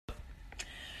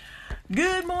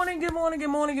Good morning, good morning, good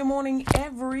morning, good morning,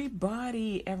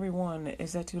 everybody, everyone.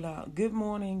 Is that too loud? Good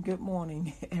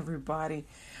morning, everybody.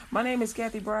 My name is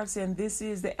Kathy Brooks, and this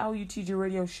is the LUTG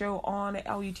Radio Show on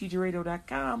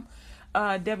LUTGRadio.com,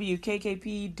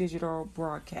 WKKP Digital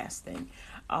Broadcasting.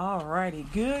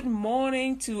 Alrighty, good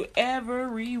morning to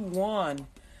everyone.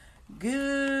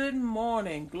 Good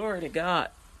morning, glory to God.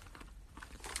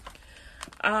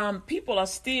 People are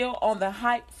still on the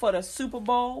hype for the Super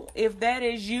Bowl. If that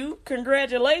is you,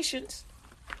 congratulations.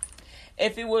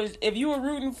 If you were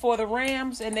rooting for the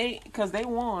Rams and because they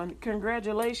won,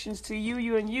 congratulations to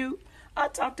you. I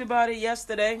talked about it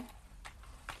yesterday,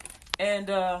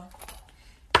 and I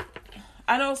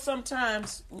know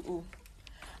sometimes,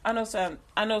 I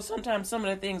know sometimes some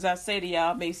of the things I say to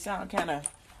y'all may sound kind of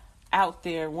out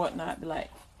there and whatnot. Be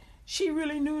like, she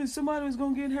really knew somebody was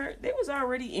gonna get hurt. They was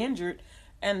already injured.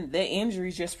 And their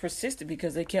injuries just persisted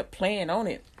because they kept playing on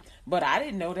it. But I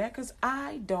didn't know that because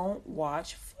I don't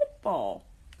watch football.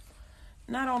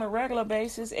 Not on a regular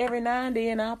basis. Every now and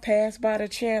then I'll pass by the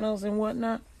channels and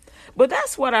whatnot. But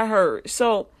that's what I heard.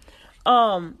 So,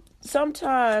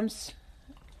 sometimes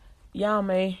y'all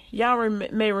may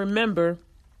remember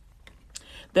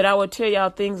that I would tell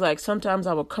y'all things like sometimes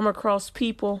I would come across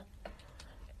people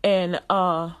and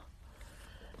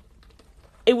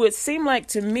it would seem like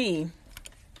to me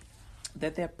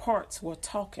that their parts were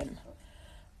talking,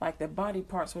 like their body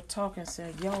parts were talking,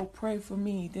 saying, yo, pray for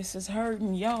me, this is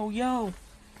hurting, yo.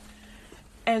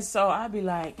 And so I'd be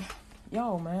like,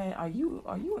 yo, man, are you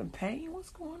in pain? What's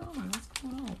going on?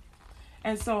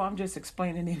 And so I'm just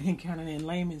explaining it in kind of in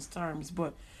layman's terms,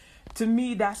 but to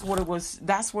me that's what it was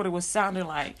sounding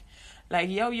like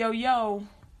yo,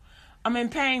 I'm in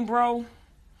pain, bro,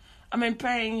 I'm in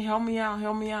pain, help me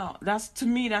out.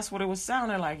 That's what it was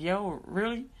sounding like. Yo,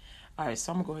 really? All right,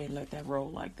 so I'm going to go ahead and let that roll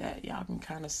like that. Y'all can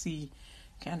kind of see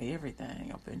kind of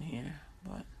everything up in here.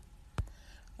 But,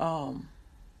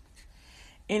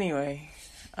 anyway,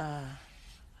 I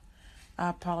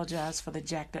apologize for the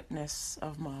jacked upness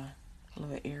of my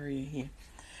little area here.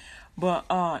 But,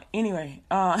 anyway,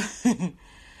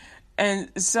 and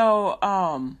so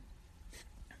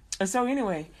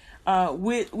anyway,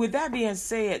 with that being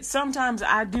said, sometimes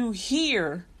I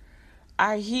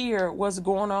hear what's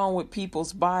going on with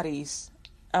people's bodies.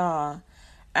 And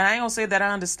I ain't gonna say that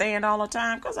I understand all the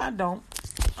time, because I don't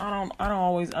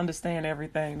always understand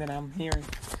everything that I'm hearing.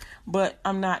 But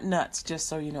I'm not nuts, just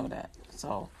so you know that.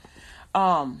 So,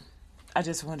 I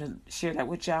just wanted to share that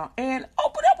with y'all and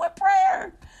open up with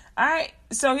prayer. All right,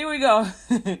 so here we go.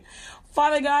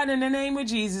 Father God, in the name of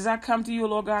Jesus, I come to you,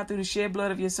 Lord God, through the shed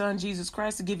blood of your Son, Jesus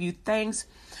Christ, to give you thanks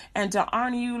and to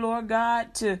honor you, Lord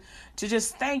God, to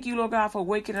just thank you, Lord God, for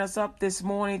waking us up this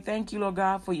morning. Thank you, Lord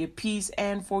God, for your peace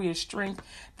and for your strength.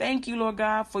 Thank you, Lord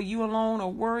God, for you alone are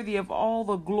worthy of all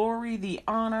the glory, the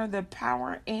honor, the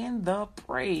power, and the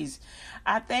praise.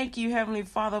 I thank you, Heavenly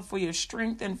Father, for your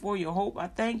strength and for your hope. I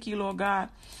thank you, Lord God,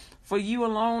 for you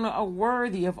alone are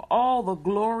worthy of all the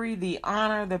glory, the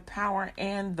honor, the power,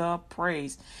 and the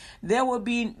praise. There will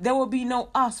be no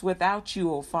us without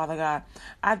you, oh Father God.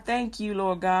 I thank you,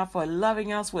 Lord God, for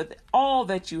loving us with all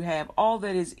that you have, all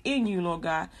that is in you, Lord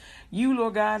God. You,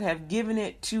 Lord God, have given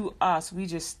it to us. We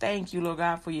just thank you, Lord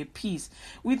God, for your peace.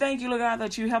 We thank you, Lord God,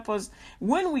 that you help us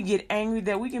when we get angry,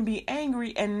 that we can be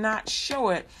angry and not show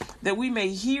it, that we may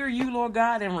hear you, Lord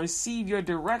God, and receive your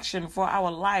direction for our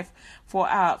life,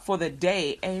 for the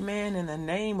day. Amen. In the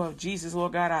name of Jesus,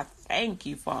 Lord God, I thank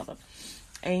you, Father.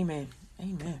 Amen.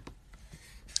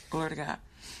 Glory to God.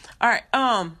 All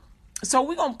right. So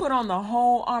we're going to put on the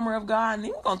whole armor of God, and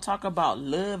then we're going to talk about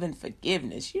love and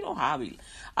forgiveness. You know how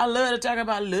I love to talk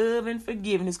about love and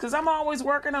forgiveness, because I'm always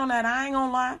working on that. I ain't going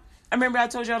to lie. I remember I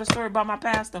told y'all the story about my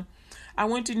pastor. I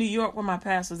went to New York with my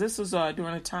pastor. This was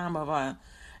during the time of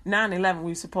 9/11.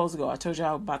 We were supposed to go. I told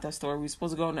y'all about that story. We were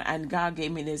supposed to go, and God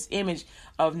gave me this image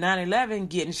of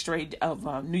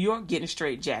 9/11 New York getting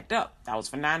straight jacked up. That was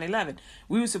for 9/11.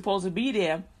 We were supposed to be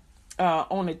there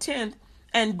on the 10th.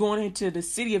 And going into the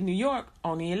city of New York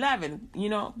on the 11th,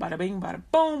 bada bing, bada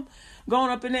boom, going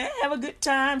up in there, have a good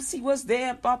time, see what's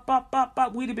there, pop, pop, pop,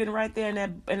 pop. We'd have been right there in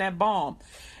that bomb,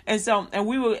 and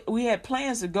we had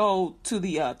plans to go to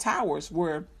the towers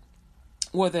where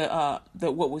the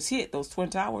what was hit, those twin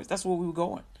towers. That's where we were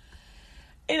going,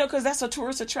 because that's a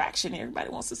tourist attraction. Everybody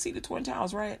wants to see the twin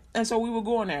towers, right? And so we were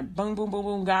going there, boom, boom, boom,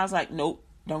 boom. Guys like, nope,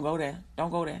 don't go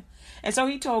there. And so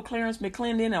he told Clarence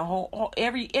McClendon and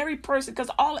every person, because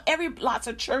lots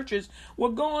of churches were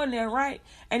going there, right?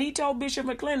 And he told Bishop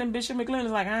McClendon. Bishop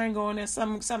McClendon's like, I ain't going there.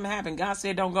 Something happened. God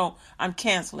said don't go. I'm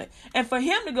canceling. And for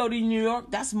him to go to New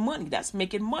York, that's money. That's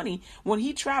making money. When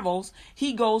he travels,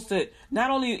 he goes to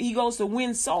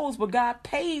win souls, but God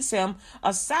pays him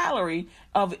a salary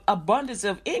of abundance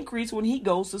of increase when he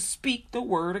goes to speak the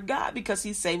word of God, because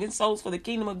he's saving souls for the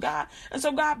kingdom of God. And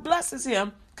so God blesses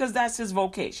him because that's his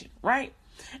vocation, right?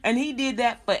 And he did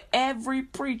that for every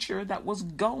preacher that was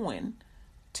going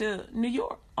to New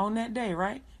York on that day,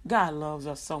 right? God loves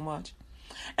us so much.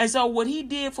 And so what he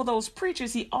did for those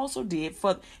preachers, he also did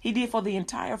for the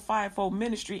entire fivefold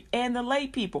ministry and the lay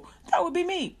people. That would be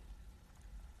me.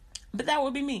 But that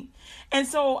would be me. And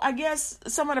so I guess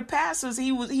some of the pastors,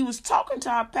 he was talking to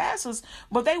our pastors,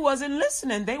 but they wasn't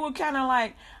listening. They were kind of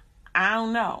like, I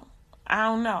don't know.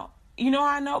 You know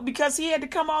how I know? Because he had to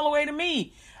come all the way to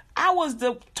me. I was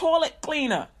the toilet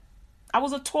cleaner. I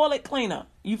was a toilet cleaner.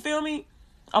 You feel me?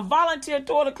 A volunteer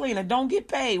toilet cleaner. Don't get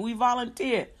paid. We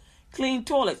volunteer. Clean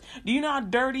toilets. Do you know how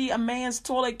dirty a man's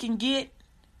toilet can get?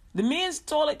 The men's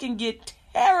toilet can get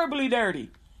terribly dirty.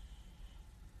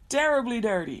 Terribly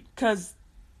dirty. Because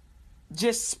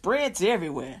just spreads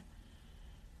everywhere.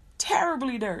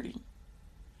 Terribly dirty.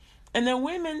 And then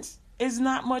women's is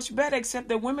not much better, except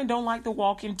that women don't like to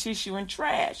walk in tissue and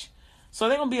trash. So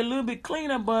they're going to be a little bit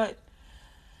cleaner,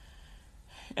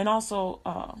 and also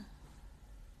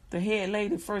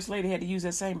the first lady had to use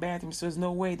that same bathroom, so there's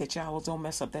no way that y'all was going to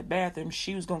mess up that bathroom.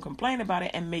 She was going to complain about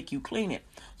it and make you clean it.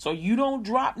 So you don't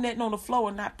drop nothing on the floor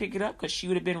and not pick it up, because she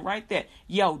would have been right there.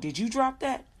 Yo, did you drop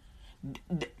that?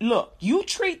 Look, you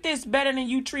treat this better than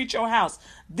you treat your house.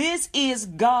 This is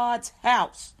God's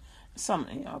house.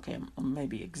 Okay, I'm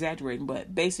maybe exaggerating,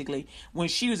 but basically, when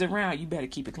she was around, you better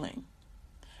keep it clean.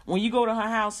 When you go to her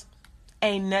house,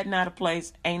 ain't nothing out of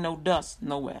place, ain't no dust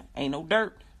nowhere, ain't no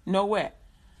dirt nowhere.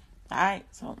 All right,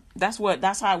 so that's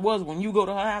how it was when you go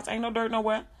to her house. Ain't no dirt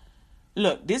nowhere.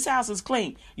 Look, this house is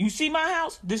clean. You see my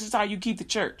house? This is how you keep the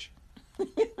church.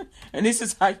 And this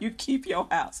is how you keep your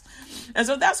house. And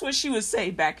so that's what she would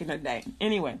say back in the day.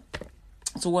 Anyway,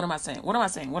 so what am I saying?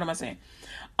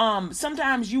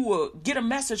 Sometimes you will get a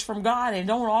message from God and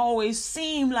don't always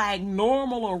seem like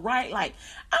normal or right. Like,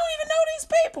 I don't even know these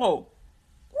people.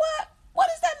 What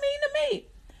does that mean to me?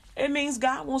 It means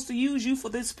God wants to use you for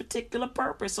this particular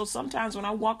purpose. So sometimes when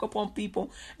I walk up on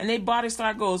people and their body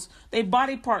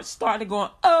parts start going,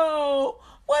 oh,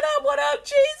 what up,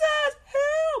 Jesus,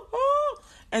 help, oh.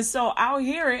 And so I'll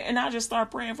hear it and I'll just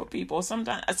start praying for people.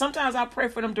 Sometimes I pray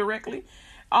for them directly.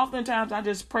 Oftentimes I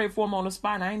just pray for them on the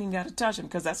spot and I ain't even got to touch them,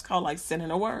 because that's called like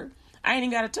sending a word. I ain't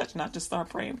even got to touch them. I just start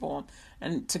praying for them.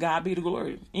 And to God be the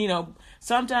glory. You know,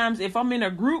 sometimes if I'm in a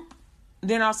group,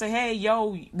 then I'll say, hey,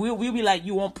 yo, we'll be like,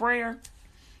 you want prayer?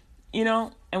 You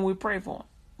know, and we pray for them.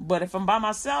 But if I'm by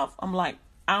myself, I'm like,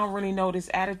 I don't really know this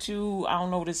attitude. I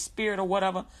don't know this spirit or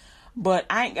whatever. But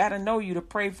I ain't got to know you to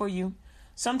pray for you.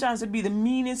 Sometimes it be the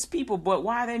meanest people. But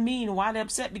why they mean? Why they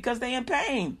upset? Because they in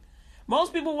pain.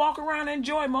 Most people walk around and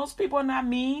enjoy. Most people are not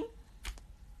mean.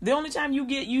 The only time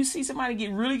you see somebody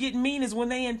get mean is when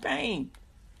they in pain.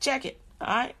 Check it.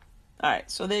 All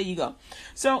right. So there you go.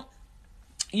 So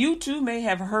you too may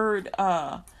have heard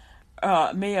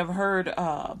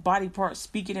body parts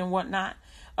speaking and whatnot.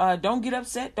 Don't get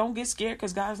upset. Don't get scared,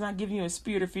 because God's not giving you a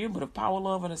spirit of fear, but of power,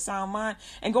 love, and a sound mind.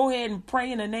 And go ahead and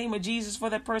pray in the name of Jesus for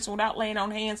that person without laying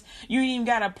on hands. You ain't even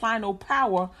got to apply no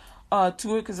power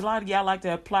to it, because a lot of y'all like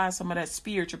to apply some of that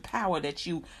spiritual power that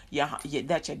you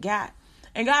got.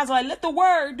 And God's like, let the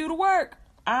word do the work.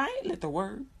 All right, let the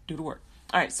word do the work.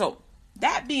 All right, so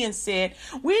that being said,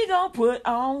 we gonna put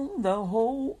on the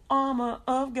whole armor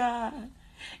of God.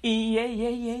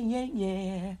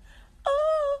 Yeah.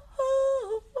 Oh.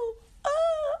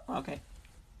 Okay.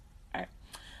 All right.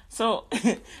 So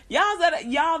y'all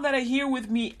that are here with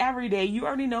me every day, you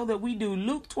already know that we do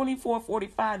Luke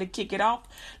 24:45 to kick it off.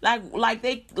 Like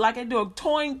they do a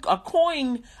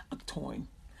coin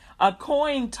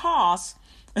toss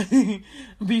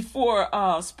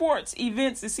before sports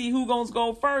events to see who gonna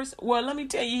go first. Well, let me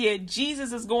tell you here,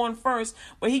 Jesus is going first,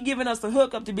 but he giving us the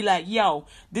hookup to be like, yo,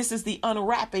 this is the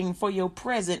unwrapping for your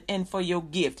present and for your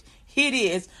gift. Here it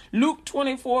is, Luke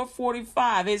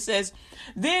 24:45. It says,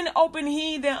 then open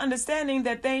he their understanding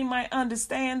that they might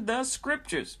understand the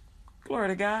scriptures. Glory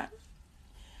to God.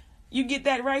 You get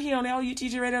that right here on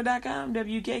LUTGRadio.com,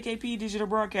 WKKP Digital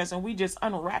Broadcast, and we just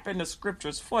unwrapping the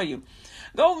scriptures for you.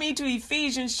 Go me to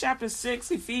Ephesians chapter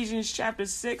 6.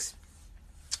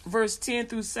 verse 10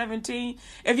 through 17.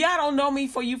 If y'all don't know me,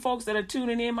 for you folks that are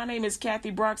tuning in, my name is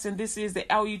Kathy Brooks, and this is the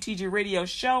LUTG Radio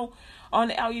Show on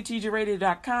the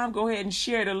LUTGRadio.com. Go ahead and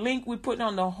share the link. We're putting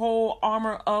on the whole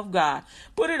armor of God.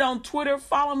 Put it on Twitter.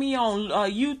 Follow me on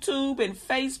YouTube and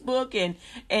Facebook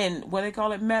and what they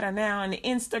call it, Meta now, and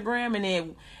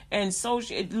Instagram and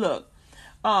social. Look.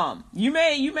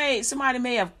 Somebody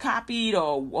may have copied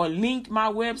or linked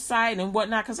my website and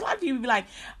whatnot. Cause a lot of people be like,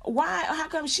 how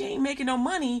come she ain't making no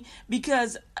money?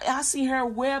 Because I see her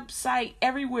website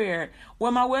everywhere.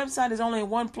 Well, my website is only in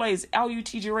one place,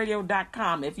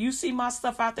 LUTGRadio.com. If you see my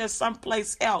stuff out there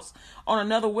someplace else on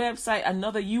another website,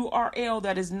 another URL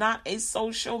that is not a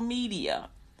social media,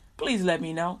 please let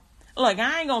me know. Look,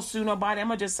 I ain't gonna sue nobody. I'm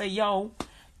gonna just say, yo,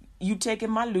 you taking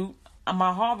my loot.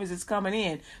 My harvest is coming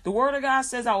in. The word of God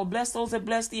says, I will bless those that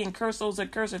bless thee and curse those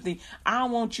that curse thee. I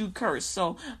don't want you cursed.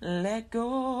 So let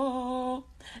go.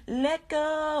 Let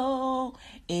go.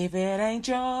 If it ain't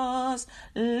yours,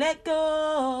 let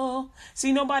go.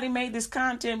 See, nobody made this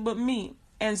content but me.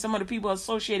 And some of the people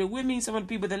associated with me, some of the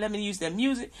people that let me use their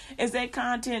music, is their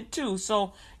content too.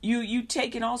 So you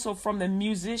take it also from the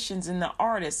musicians and the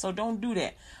artists. So don't do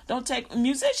that.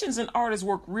 Musicians and artists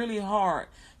work really hard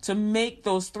to make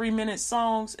those 3-minute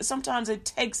songs. Sometimes it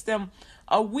takes them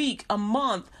a week, a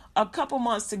month, a couple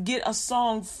months to get a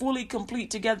song fully complete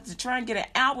together. To try and get an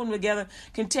album together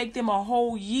can take them a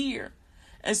whole year.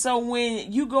 And so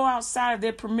when you go outside of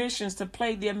their permissions to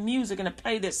play their music and to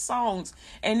play their songs,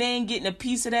 and they ain't getting a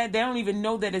piece of that, they don't even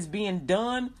know that it's being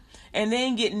done, and they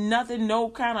ain't getting nothing, no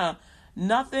kind of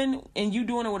nothing, and you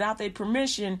doing it without their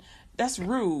permission, that's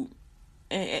rude.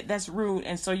 That's rude.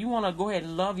 And so you want to go ahead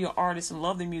and love your artists and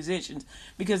love the musicians,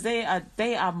 because they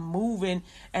are moving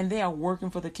and they are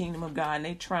working for the kingdom of God, and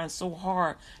they trying so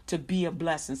hard to be a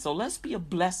blessing. So let's be a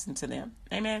blessing to them.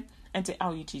 Amen. And to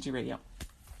LUTG Radio.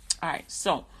 All right.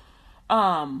 So,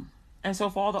 and so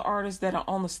for all the artists that are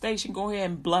on the station, go ahead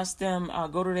and bless them.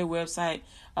 Go to their website,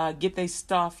 get their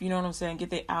stuff. You know what I'm saying? Get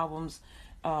their albums,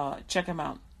 check them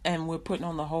out. And we're putting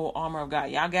on the whole armor of God.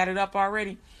 Y'all got it up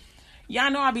already? Y'all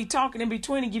know I be talking in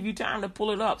between and give you time to pull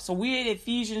it up. So we're at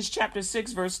Ephesians chapter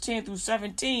 6, verse 10 through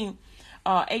 17,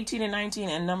 18 and 19,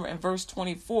 and verse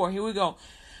 24. Here we go.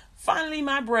 Finally,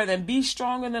 my brethren, be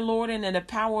strong in the Lord and in the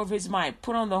power of his might.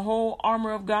 Put on the whole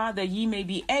armor of God, that ye may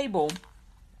be able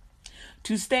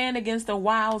to stand against the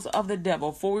wiles of the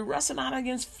devil. For we wrestle not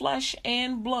against flesh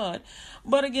and blood,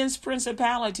 but against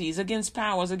principalities, against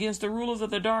powers, against the rulers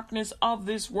of the darkness of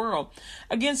this world,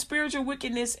 against spiritual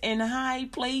wickedness in high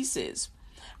places.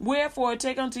 Wherefore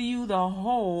take unto you the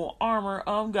whole armor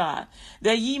of God,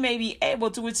 that ye may be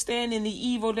able to withstand in the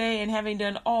evil day, and having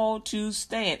done all to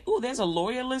stand. Ooh, there's a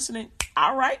lawyer listening.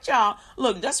 All right, y'all.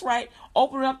 Look, that's right.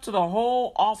 Open it up to the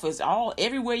whole office,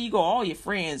 everywhere you go, all your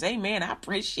friends. Amen. I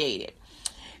appreciate it.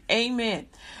 Amen.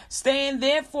 Stand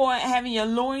therefore, having your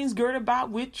loins girded about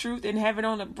with truth, and having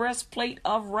on the breastplate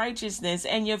of righteousness,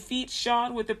 and your feet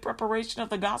shod with the preparation of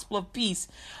the gospel of peace.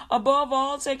 Above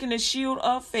all, taking the shield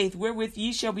of faith, wherewith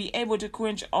ye shall be able to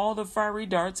quench all the fiery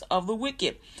darts of the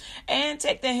wicked. And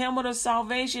take the helmet of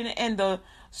salvation and the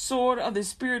sword of the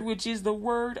Spirit, which is the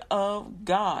word of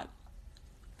God.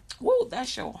 Whoa,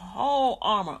 that's your whole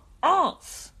armor.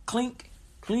 Clink,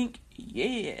 clink,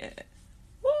 yeah.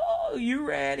 Whoa, you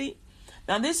ready?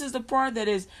 Now this is the part that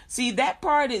is, see, that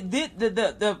part,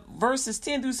 the verses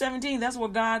 10 through 17, that's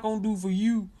what God gonna do for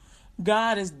you.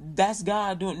 That's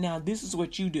God doing. Now this is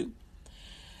what you do.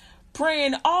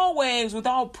 Praying always with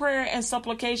all prayer and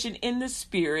supplication in the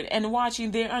Spirit, and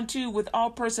watching thereunto with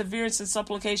all perseverance and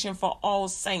supplication for all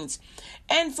saints.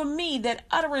 And for me, that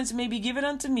utterance may be given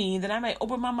unto me, that I may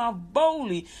open my mouth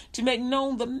boldly to make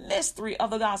known the mystery of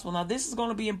the gospel. Now, this is going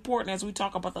to be important as we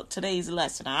talk about today's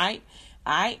lesson, all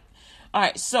right?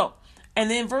 So,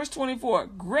 and then verse 24,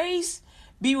 grace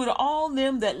be with all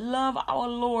them that love our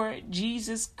Lord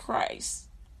Jesus Christ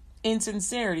in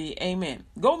sincerity. Amen.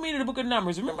 Go read the book of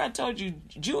Numbers. Remember I told you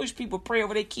Jewish people pray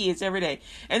over their kids every day.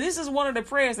 And this is one of the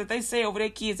prayers that they say over their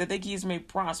kids, that their kids may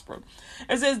prosper.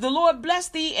 It says, the Lord bless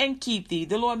thee and keep thee.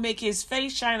 The Lord make his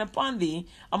face shine upon thee.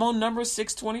 I'm on Numbers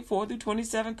 6, 24 through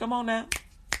 27. Come on now.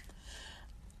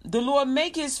 The Lord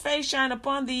make his face shine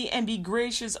upon thee and be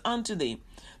gracious unto thee.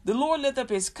 The Lord lift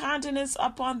up his countenance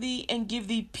upon thee and give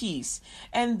thee peace.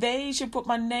 And they shall put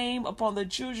my name upon the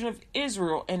children of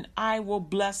Israel, and I will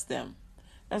bless them.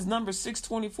 That's Numbers 6,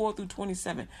 24 through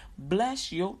 27.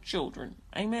 Bless your children.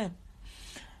 Amen.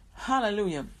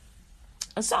 Hallelujah.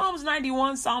 Psalms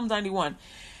 91,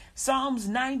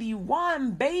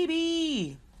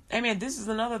 baby. Amen. This is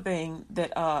another thing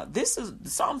that this is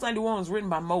Psalms 91 was written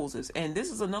by Moses, and this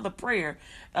is another prayer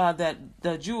that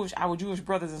our Jewish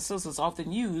brothers and sisters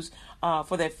often use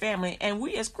for their family, and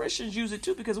we as Christians use it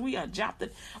too because we are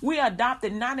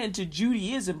adopted not into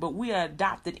Judaism, but we are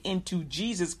adopted into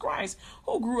Jesus Christ,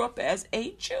 who grew up as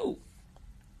a Jew.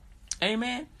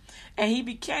 Amen. And he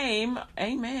became,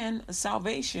 amen, a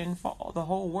salvation for the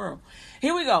whole world.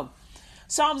 Here we go.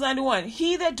 Psalms 91.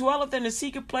 He that dwelleth in the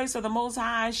secret place of the Most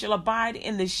High shall abide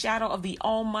in the shadow of the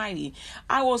Almighty.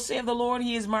 I will say of the Lord,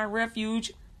 He is my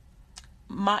refuge.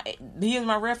 He is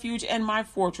my refuge and my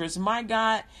fortress. My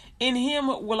God, in Him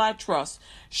will I trust.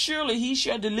 Surely He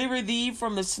shall deliver thee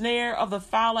from the snare of the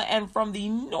fowler and from the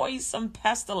noisome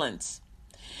pestilence.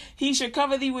 He shall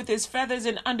cover thee with his feathers,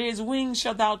 and under his wings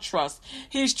shalt thou trust.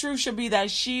 His truth shall be thy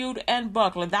shield and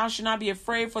buckler. Thou shalt not be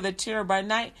afraid for the terror by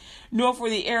night, nor for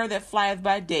the arrow that flieth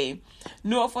by day,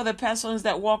 nor for the pestilence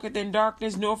that walketh in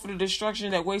darkness, nor for the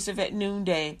destruction that wasteth at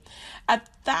noonday.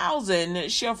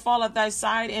 1,000 shall fall at thy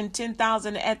side, and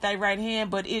 10,000 at thy right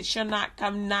hand, but it shall not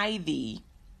come nigh thee.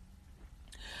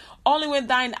 Only with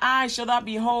thine eyes shalt thou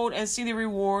behold and see the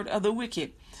reward of the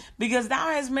wicked. Because thou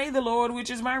hast made the Lord,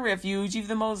 which is my refuge, even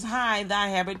the Most High, thy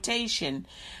habitation.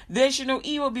 There shall no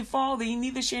evil befall thee,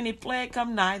 neither shall any plague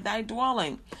come nigh thy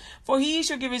dwelling. For he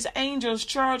shall give his angels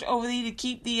charge over thee to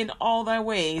keep thee in all thy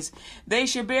ways. They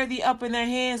shall bear thee up in their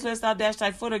hands, lest thou dash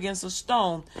thy foot against a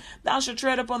stone. Thou shalt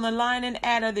tread upon the lion and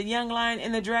adder, the young lion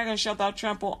and the dragon shalt thou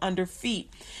trample under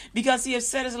feet. Because he hath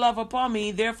set his love upon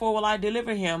me, therefore will I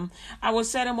deliver him. I will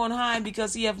set him on high,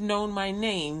 because he hath known my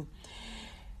name.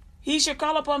 He shall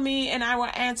call upon me, and I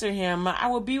will answer him. I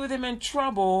will be with him in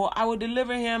trouble. I will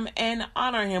deliver him and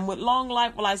honor him. With long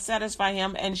life will I satisfy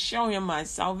him and show him my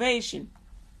salvation.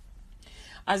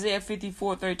 Isaiah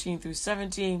 54:13 through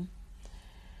 17.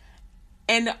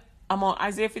 And I'm on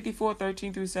Isaiah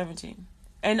 54:13 through 17.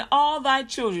 And all thy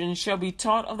children shall be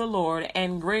taught of the Lord,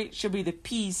 and great shall be the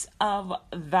peace of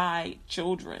thy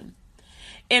children.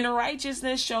 In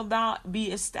righteousness shall thou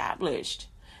be established.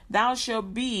 Thou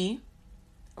shalt be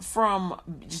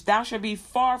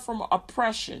far from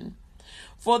oppression,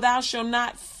 for thou shalt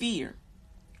not fear,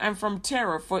 and from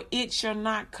terror, for it shall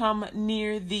not come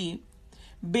near thee.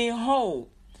 Behold,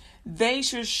 they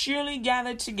shall surely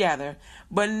gather together,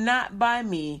 but not by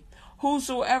me.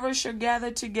 Whosoever shall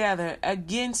gather together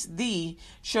against thee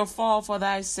shall fall for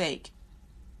thy sake.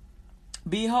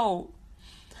 Behold,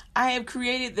 I have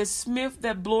created the smith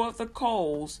that bloweth the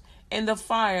coals in the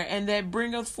fire, and that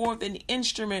bringeth forth an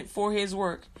instrument for his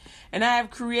work. And I have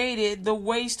created the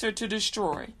waster to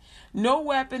destroy. No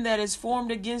weapon that is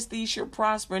formed against thee shall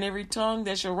prosper, and every tongue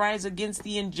that shall rise against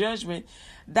thee in judgment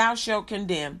thou shalt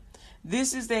condemn.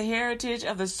 This is the heritage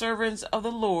of the servants of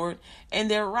the Lord, and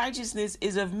their righteousness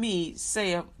is of me,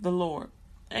 saith the Lord.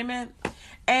 Amen.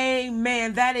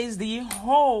 Amen. That is the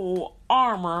whole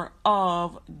armor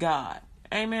of God.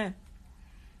 Amen.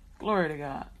 Glory to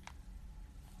God.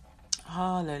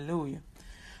 Hallelujah.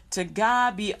 To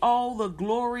God be all the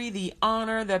glory, the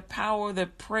honor, the power, the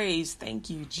praise. Thank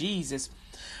you, Jesus.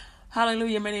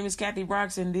 Hallelujah. My name is Kathy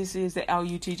Brooks, and this is the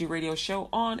LUTG Radio Show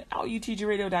on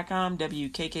LUTGRadio.com,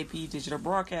 WKKP Digital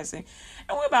Broadcasting.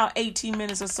 And we're about 18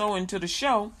 minutes or so into the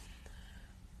show.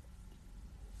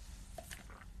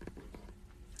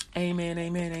 Amen,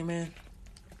 amen, amen.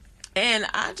 And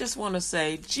I just want to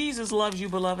say, Jesus loves you,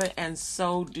 beloved, and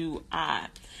so do I.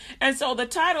 And so the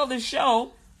title of the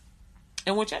show,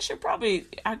 and which I should probably,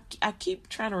 I keep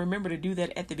trying to remember to do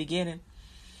that at the beginning.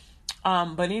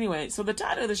 But anyway, so the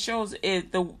title of the show is,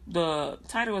 the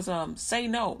title is, Say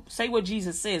No. Say What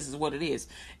Jesus Says is what it is.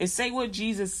 It's Say What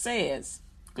Jesus Says.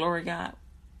 Glory to God.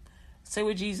 Say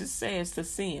what Jesus says to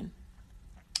sin.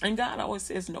 And God always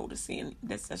says no to sin.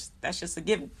 That's just a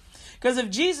given. Because if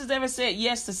Jesus ever said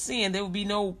yes to sin, there would be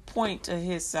no point to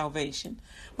his salvation.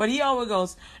 But he always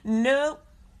goes, no,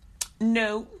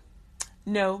 no,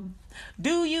 no.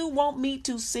 Do you want me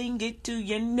to sing it to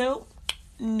you? No,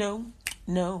 no,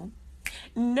 no.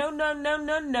 No, no, no,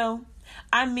 no, no.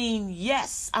 I mean,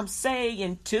 yes, I'm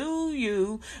saying to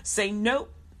you, say no,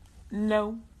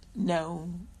 no, no.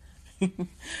 We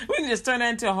can just turn that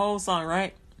into a whole song,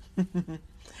 right?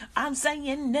 I'm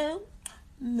saying no,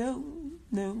 no,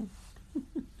 no.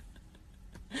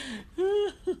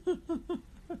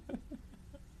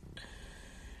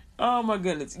 Oh my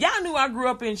goodness. Y'all knew I grew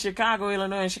up in Chicago,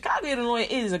 Illinois. And Chicago, Illinois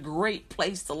is a great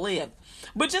place to live.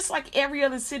 But just like every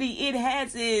other city, it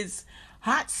has its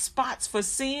hot spots for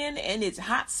sin and its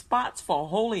hot spots for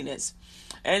holiness.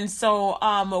 And so,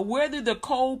 where do the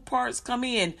cold parts come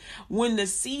in? When the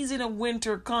season of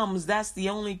winter comes, that's the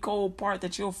only cold part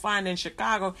that you'll find in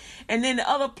Chicago. And then the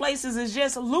other places is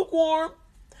just lukewarm.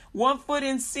 1 foot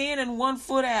in sin and 1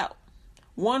 foot out.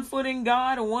 1 foot in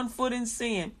God and 1 foot in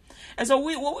sin. And so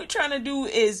what we're trying to do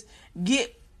is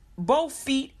get both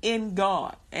feet in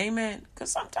God. Amen.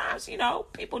 Because sometimes,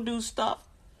 people do stuff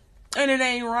and it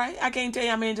ain't right. I can't tell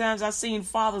you how many times I've seen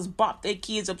fathers bop their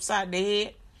kids upside the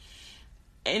head.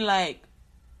 And like,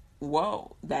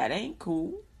 whoa, that ain't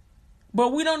cool.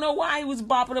 But we don't know why he was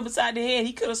bopping up upside the head.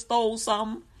 He could have stole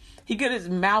something. He could have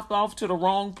mouthed off to the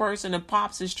wrong person, and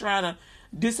Pops is trying to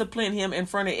discipline him in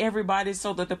front of everybody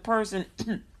so that the person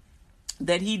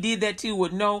that he did that to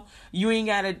would know, you ain't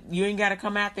gotta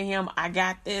come after him. I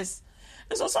got this.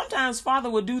 And so sometimes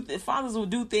fathers will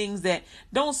do things that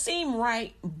don't seem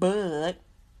right, but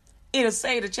it'll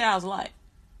save the child's life.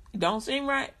 It don't seem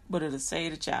right, but it'll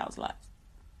save the child's life.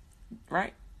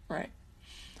 Right.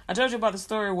 I told you about the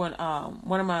story when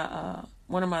one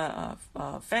of my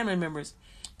family members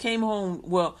came home.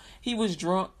 Well, he was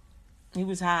drunk, he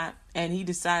was high, and he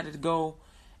decided to go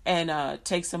and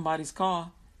take somebody's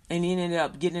car, and he ended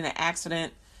up getting in an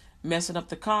accident, messing up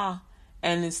the car.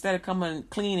 And instead of coming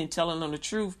clean and telling them the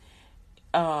truth,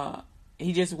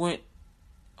 he just went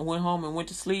home and went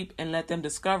to sleep and let them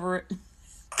discover it.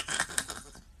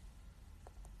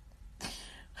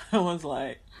 I was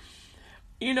like,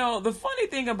 the funny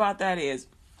thing about that is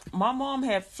my mom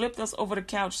had flipped us over the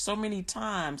couch so many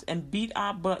times and beat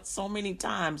our butt so many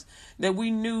times that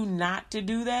we knew not to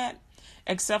do that,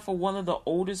 except for one of the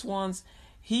oldest ones.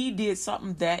 He did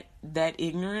something that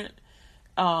ignorant,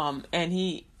 and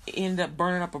he ended up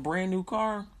burning up a brand new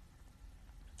car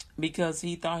because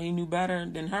he thought he knew better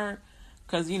than her.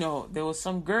 Because, there was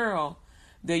some girl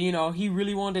that, he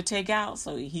really wanted to take out.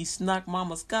 So he snuck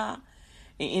mama's car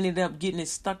and ended up getting it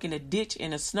stuck in a ditch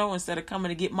in the snow. Instead of coming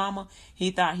to get mama,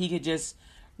 he thought he could just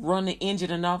run the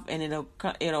engine enough and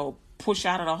it'll push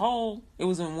out of the hole. It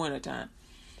was in wintertime.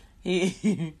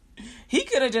 He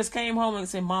could have just came home and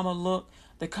said, Mama, look,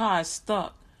 the car is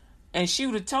stuck. And she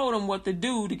would have told him what to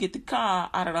do to get the car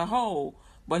out of the hole.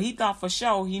 But he thought for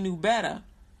sure he knew better.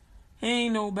 He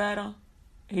ain't know better.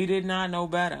 He did not know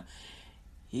better.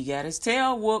 He got his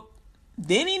tail whooped.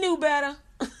 Then he knew better.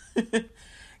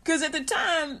 Because at the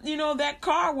time, that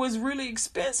car was really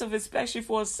expensive, especially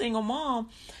for a single mom.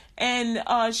 And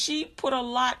she put a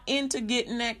lot into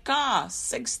getting that car.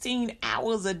 16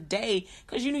 hours a day.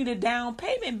 Because you need a down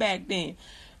payment back then.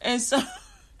 And so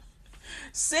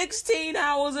 16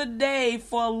 hours a day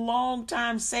for a long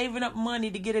time, saving up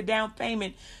money to get a down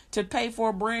payment to pay for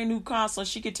a brand new car so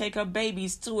she could take her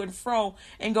babies to and fro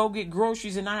and go get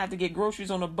groceries and not have to get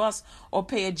groceries on a bus or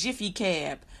pay a Jiffy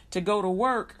cab to go to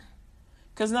work.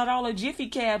 Because not all the Jiffy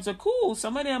cabs are cool.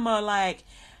 Some of them are like,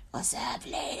 what's up,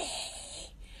 lady?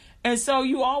 And so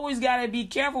you always got to be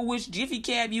careful which Jiffy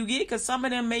cab you get, because some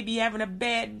of them may be having a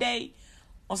bad day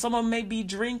or some of them may be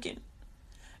drinking.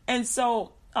 And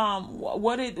so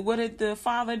what did the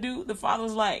father do? The father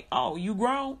was like, oh, you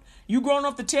grown? You grown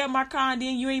enough to tear my car and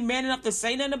then you ain't man enough to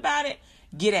say nothing about it?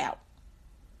 Get out.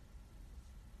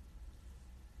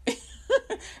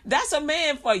 That's a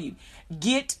man for you.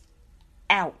 Get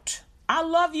out. I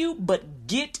love you, but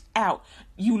get out.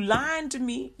 You lying to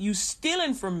me. You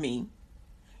stealing from me.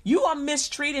 You are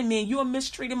mistreating me. You are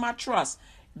mistreating my trust.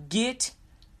 Get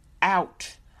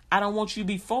out. I don't want you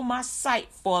before my sight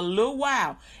for a little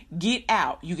while. Get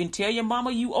out. You can tell your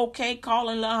mama you okay. Call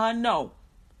and let her know.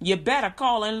 You better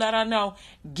call and let her know.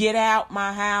 Get out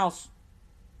my house.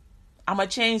 I'm going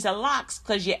to change the locks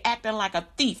because you're acting like a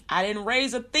thief. I didn't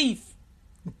raise a thief.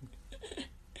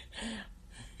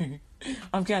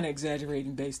 I'm kind of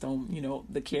exaggerating based on,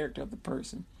 the character of the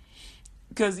person.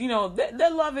 Because, they're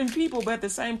loving people, but at the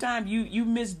same time, you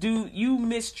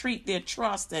mistreat their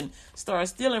trust and start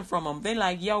stealing from them. They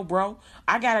like, yo, bro,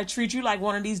 I got to treat you like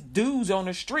one of these dudes on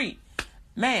the street.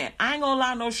 Man, I ain't going to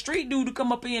allow no street dude to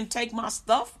come up here and take my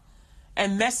stuff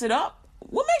and mess it up.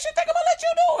 What makes you think I'm going to let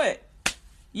you do it?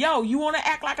 Yo, you want to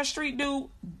act like a street dude?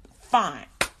 Fine.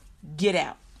 Get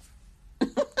out.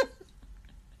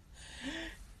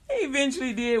 He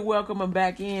eventually did welcome him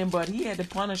back in, but he had to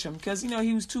punish him because,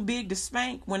 he was too big to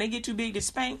spank. When they get too big to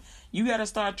spank, you got to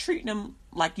start treating them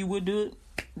like you would do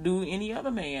any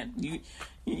other man. You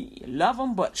love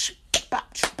them, but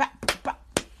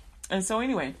and so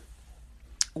anyway,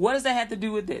 what does that have to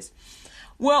do with this?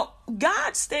 Well,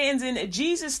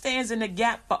 Jesus stands in the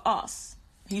gap for us.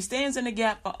 He stands in the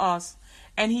gap for us,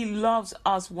 and he loves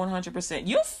us 100%.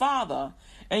 Your father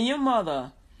and your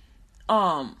mother,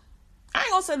 I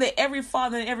ain't gonna say that every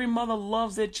father and every mother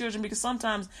loves their children, because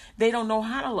sometimes they don't know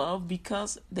how to love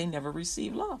because they never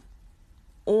received love,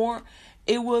 or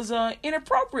it was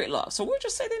inappropriate love. So we'll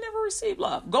just say they never received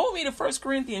love. Go with me to 1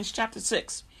 Corinthians chapter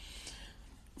 6.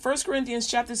 1 Corinthians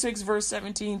chapter 6, verse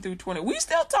 17 through 20. We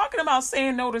still talking about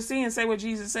saying no to sin, say what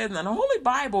Jesus said. And the Holy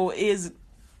Bible is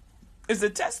the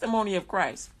testimony of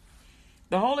Christ.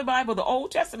 The Holy Bible, the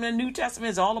Old Testament and New Testament,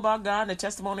 is all about God and the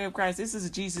testimony of Christ. This is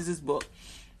Jesus' book.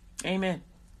 Amen.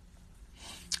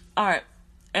 All right.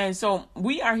 And so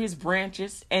we are his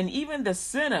branches, and even the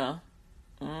sinner,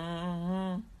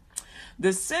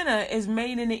 the sinner is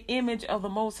made in the image of the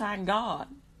Most High God.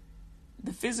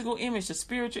 The physical image, the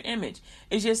spiritual image.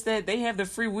 It's just that they have the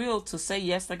free will to say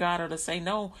yes to God or to say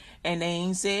no, and they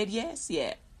ain't said yes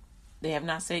yet. They have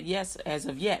not said yes as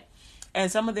of yet.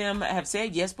 And some of them have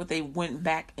said yes, but they went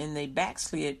back and they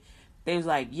backslid. They was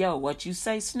like, yo, what you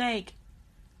say, Snake?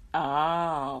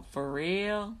 Oh, for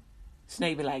real?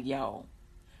 Snake be like, yo,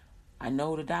 I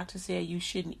know the doctor said you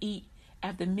shouldn't eat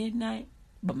after midnight,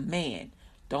 but man,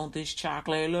 don't this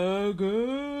chocolate look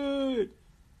good?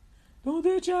 Don't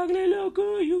that chocolate look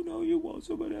good? You know you want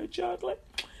some of that chocolate.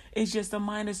 It's just a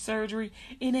minor surgery.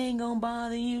 It ain't gonna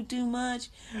bother you too much.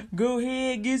 Go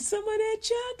ahead, get some of that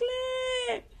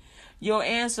chocolate. Your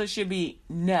answer should be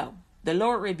no. The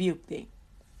Lord rebuked thee.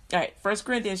 All right, 1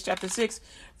 Corinthians chapter 6,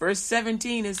 verse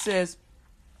 17, it says,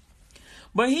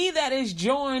 but he that is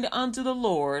joined unto the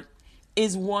Lord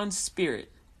is one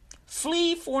spirit.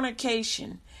 Flee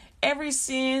fornication. Every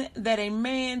sin that a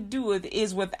man doeth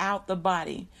is without the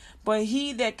body, but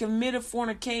he that committeth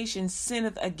fornication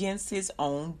sinneth against his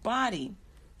own body.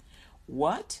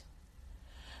 What?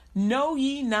 Know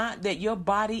ye not that your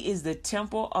body is the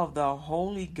temple of the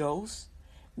Holy Ghost,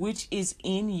 which is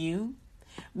in you,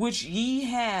 which ye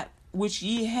have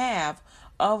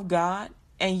of God,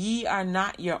 and ye are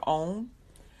not your own?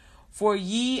 For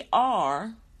ye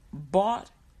are bought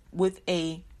with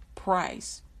a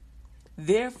price.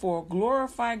 Therefore,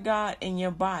 glorify God in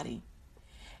your body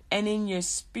and in your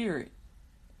spirit,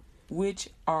 which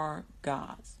are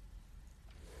God's.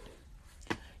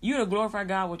 You're to glorify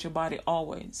God with your body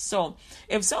always. So,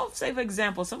 say for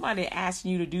example, somebody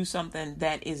asking you to do something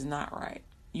that is not right,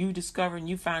 you discover and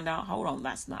you find out, hold on,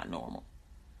 that's not normal.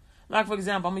 Like, for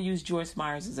example, I'm going to use Joyce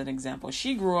Myers as an example.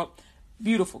 She grew up,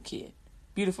 beautiful kid.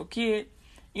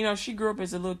 You know, she grew up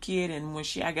as a little kid, and when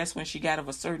she got of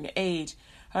a certain age,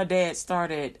 her dad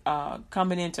started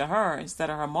coming into her instead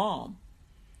of her mom.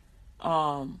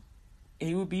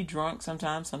 He would be drunk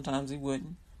sometimes he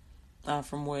wouldn't,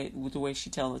 with the way she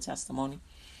tell the testimony.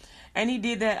 And he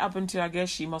did that up until, I guess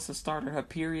she must have started her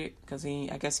period, because he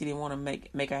didn't want to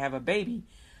make her have a baby.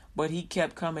 But he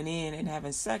kept coming in and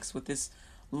having sex with this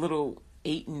little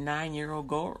 8 and 9-year-old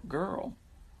girl.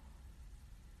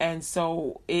 And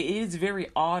so it is very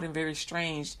odd and very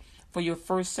strange for your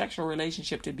first sexual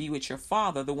relationship to be with your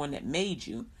father, the one that made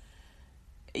you.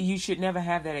 You should never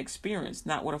have that experience,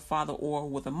 not with a father or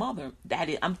with a mother.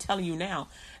 I'm telling you now,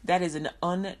 that is an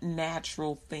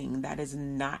unnatural thing. That is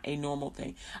not a normal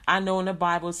thing. I know in the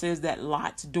Bible it says that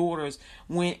Lot's daughters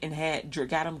went and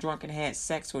got him drunk and had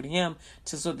sex with him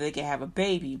so that they could have a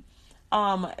baby.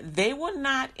 They were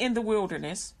not in the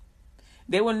wilderness.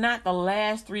 They were not the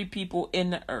last 3 people in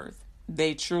the earth.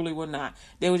 They truly were not.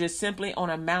 They were just simply on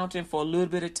a mountain for a little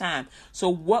bit of time. So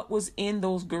what was in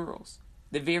those girls?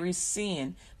 The very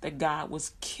sin that God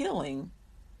was killing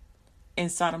in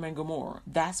Sodom and Gomorrah.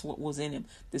 That's what was in him.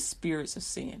 The spirits of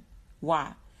sin.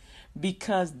 Why?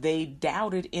 Because they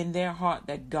doubted in their heart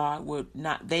that God would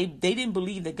not. They didn't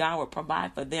believe that God would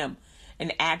provide for them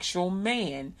an actual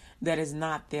man that is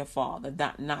not their father,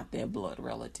 not their blood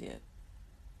relative.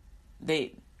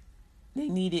 They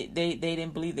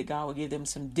didn't believe that God would give them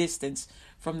some distance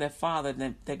from their father,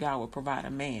 that God would provide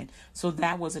a man. So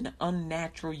that was an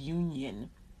unnatural union,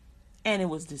 and it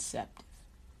was deceptive.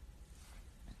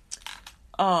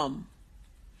 And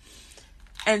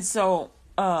so,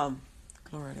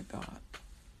 glory to God.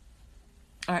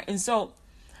 All right. And so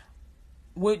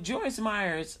with Joyce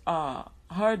Myers,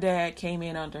 her dad came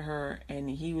in under her, and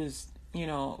he was,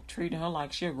 treating her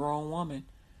like she a grown woman.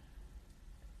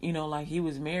 Like he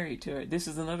was married to her. This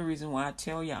is another reason why I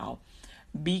tell y'all,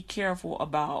 be careful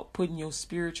about putting your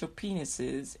spiritual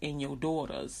penises in your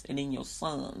daughters and in your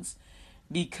sons.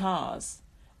 Because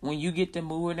when you get to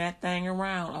moving that thing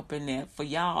around up in there, for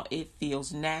y'all, it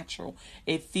feels natural.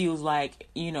 It feels like,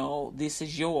 this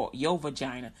is your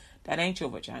vagina. That ain't your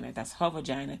vagina. That's her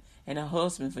vagina and her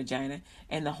husband's vagina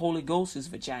and the Holy Ghost's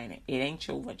vagina. It ain't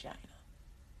your vagina.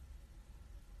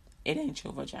 It ain't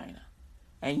your vagina.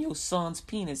 And your son's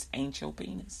penis ain't your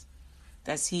penis.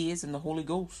 That's his and the Holy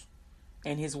Ghost.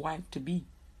 and his wife to be.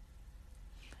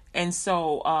 And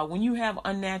so when you have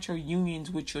unnatural unions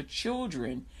with your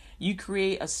children, you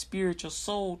create a spiritual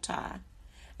soul tie.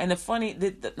 And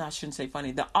I shouldn't say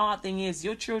funny, the odd thing is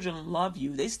your children love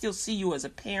you. They still see you as a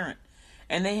parent.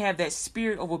 And they have that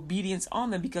spirit of obedience on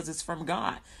them because it's from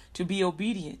God to be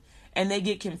obedient. And they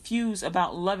get confused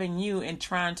about loving you and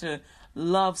trying to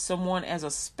love someone as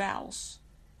a spouse.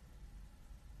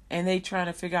 And they trying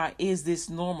to figure out, is this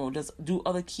normal? Do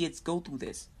other kids go through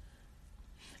this?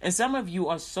 And some of you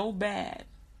are so bad.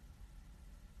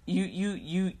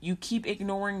 You keep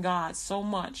ignoring God so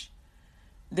much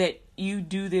that you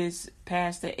do this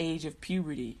past the age of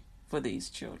puberty for these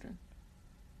children.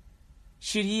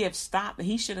 Should he have stopped?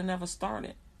 He should have never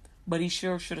started. But he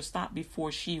sure should have stopped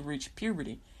before she reached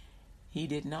puberty. He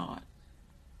did not.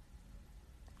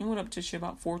 He went up to she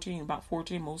about 14. About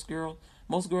 14, most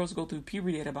girls go through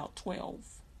puberty at about 12.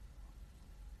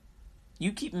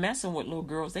 You keep messing with little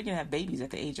girls, they can have babies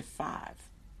at the age of 5.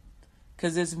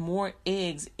 Because there's more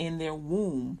eggs in their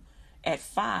womb at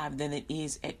 5 than it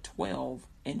is at 12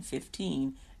 and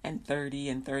 15 and 30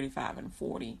 and 35 and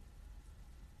 40.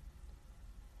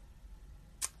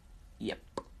 Yep.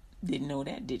 Didn't know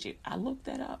that, did you? I looked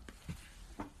that up.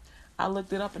 I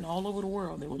looked it up, and all over the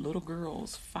world there were little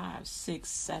girls 5, 6,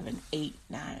 7, 8,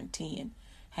 9, 10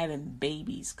 having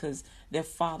babies because their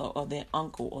father or their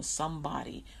uncle or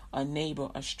somebody, a neighbor,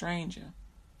 a stranger,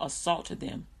 assaulted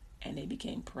them and they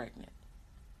became pregnant.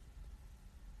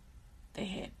 They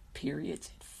had periods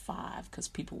at 5 because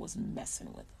people was messing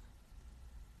with them.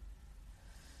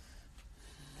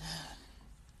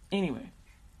 Anyway,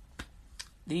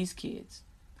 these kids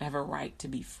have a right to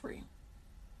be free.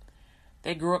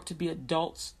 They grow up to be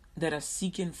adults that are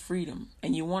seeking freedom.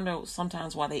 And you wonder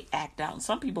sometimes why they act out. And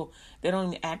some people, they don't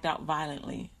even act out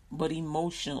violently, but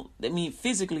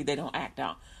physically they don't act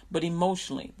out, but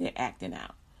emotionally they're acting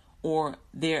out. Or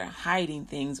they're hiding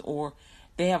things, or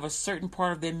they have a certain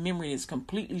part of their memory that's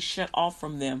completely shut off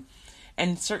from them.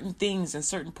 And certain things and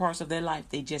certain parts of their life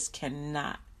they just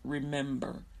cannot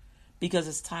remember because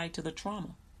it's tied to the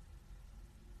trauma.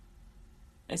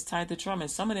 It's tied to trauma.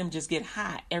 And some of them just get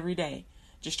high every day,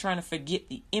 just trying to forget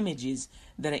the images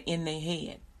that are in their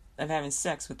head of having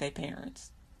sex with their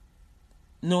parents,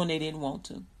 knowing they didn't want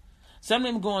to. Some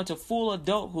of them go into full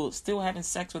adulthood still having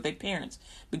sex with their parents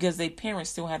because their parents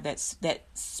still have that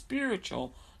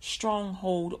spiritual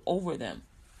stronghold over them.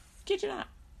 Kid you not.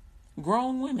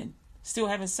 Grown women still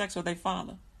having sex with their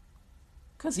father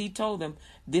because he told them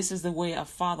this is the way a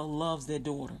father loves their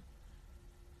daughter.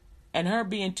 And her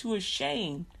being too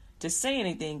ashamed to say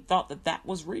anything thought that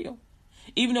was real.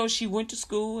 Even though she went to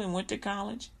school and went to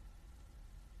college.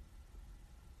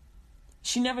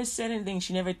 She never said anything.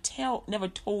 She never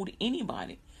told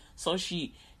anybody. So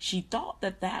she thought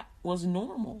that was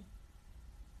normal.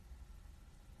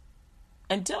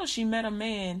 Until she met a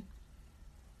man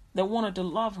that wanted to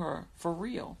love her for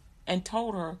real and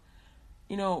told her,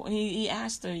 he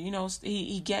asked her, he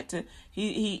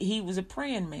was a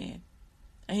praying man.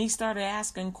 And he started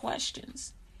asking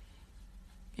questions.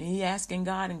 And he asking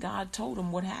God, and God told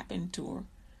him what happened to her.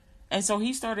 And so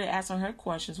he started asking her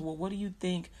questions. Well, what do you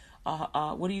think?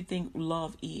 What do you think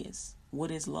love is?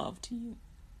 What is love to you?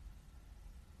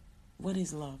 What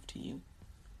is love to you?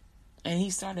 And he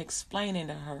started explaining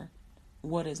to her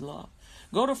what is love.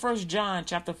 Go to 1 John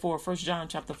chapter 4. 1 John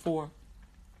chapter 4,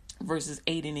 verses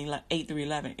 8 through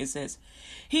 11. It says,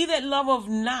 "He that loveth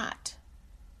not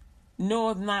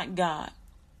knoweth not God,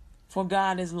 for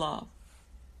God is love.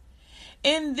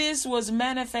 In this was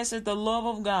manifested the love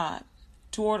of God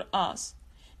toward us,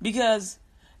 because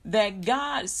that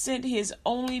God sent his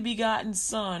only begotten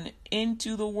Son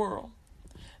into the world,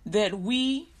 that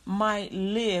we might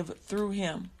live through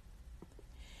him.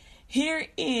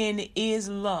 Herein is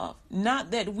love,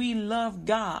 not that we love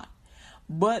God,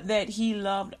 but that he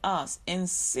loved us and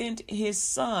sent his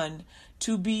Son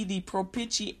to be the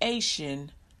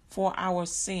propitiation for our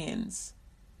sins,"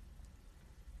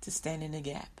 to stand in the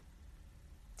gap,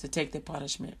 to take the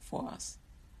punishment for us.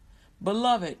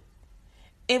 Beloved,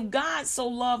 if God so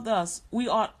loved us, we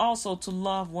ought also to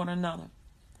love one another.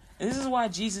 And this is why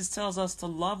Jesus tells us to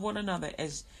love one another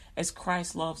as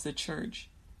Christ loves the church.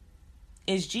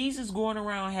 Is Jesus going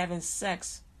around having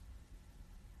sex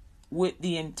with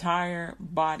the entire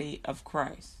body of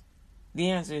Christ?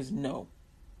 The answer is no.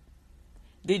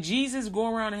 Did Jesus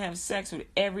go around and have sex with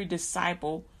every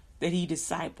disciple that he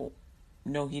discipled?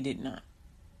 No, he did not.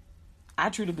 I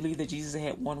truly believe that Jesus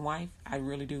had one wife. I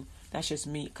really do. That's just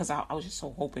me, because I was just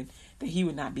so hoping that he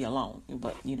would not be alone.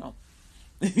 But,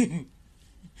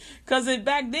 because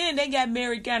back then they got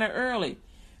married kind of early.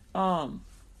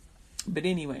 But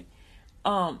anyway,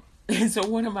 So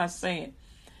what am I saying?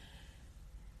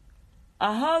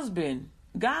 A husband,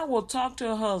 God will talk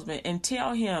to a husband and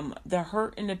tell him the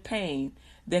hurt and the pain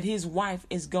that his wife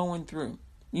is going through.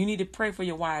 You need to pray for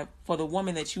your wife, for the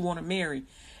woman that you want to marry,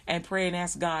 and pray and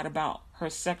ask God about her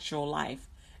sexual life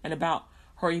and about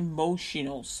her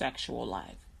emotional sexual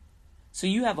life. So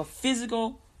you have a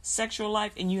physical sexual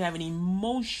life and you have an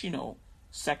emotional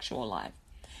sexual life.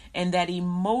 And that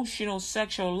emotional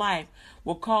sexual life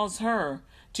will cause her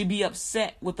to be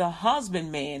upset with a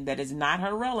husband man that is not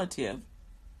her relative,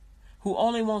 who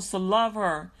only wants to love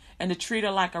her and to treat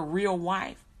her like a real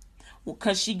wife.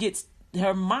 Because she gets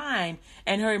her mind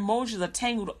and her emotions are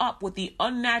tangled up with the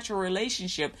unnatural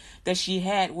relationship that she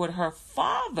had with her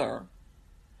father,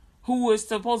 who was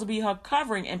supposed to be her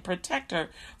covering and protect her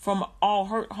from all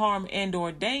hurt, harm, and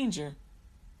or danger.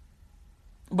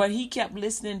 But he kept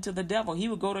listening to the devil. He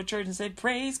would go to church and say,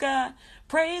 praise God,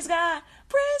 praise God,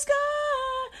 praise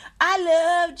God. I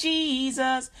love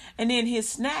Jesus. And then his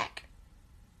snack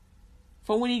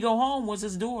for when he go home was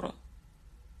his daughter.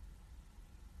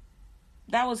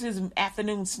 That was his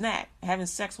afternoon snack, having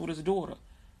sex with his daughter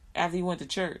after he went to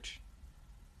church.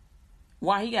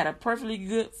 Why, he got a perfectly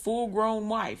good full-grown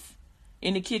wife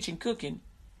in the kitchen cooking.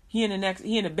 He in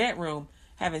the bedroom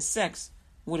having sex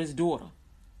with his daughter.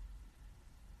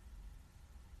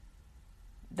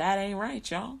 That ain't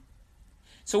right, y'all.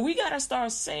 So we got to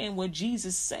start saying what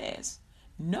Jesus says.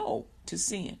 No to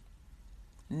sin.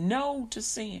 No to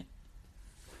sin.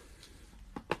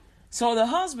 So the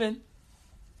husband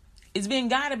is being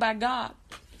guided by God.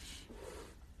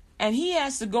 And he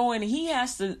has to go in and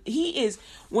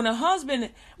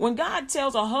when God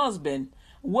tells a husband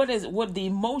what the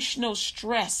emotional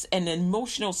stress and the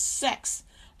emotional sex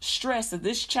stress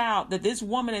that this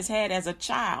woman has had as a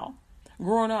child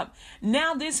growing up.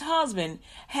 Now this husband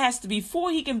has to,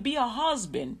 before he can be a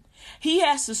husband, he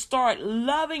has to start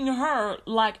loving her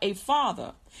like a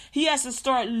father. He has to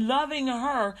start loving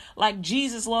her like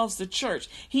Jesus loves the church.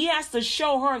 He has to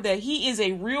show her that he is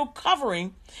a real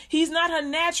covering. He's not her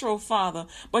natural father,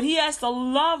 but he has to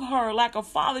love her like a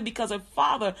father, because a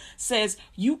father says,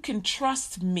 you can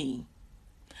trust me.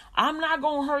 I'm not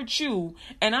going to hurt you,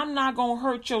 and I'm not going to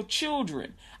hurt your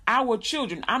children, our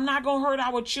children. I'm not going to hurt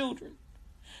our children.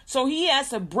 So he has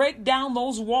to break down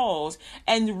those walls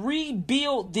and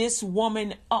rebuild this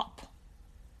woman up.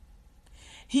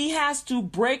 He has to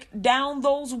break down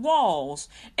those walls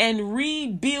and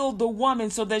rebuild the woman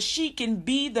so that she can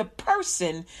be the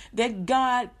person that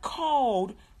God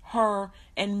called her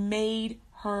and made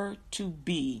her to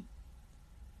be.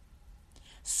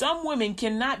 Some women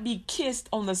cannot be kissed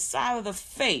on the side of the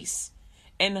face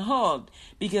and hugged,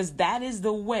 because that is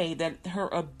the way that her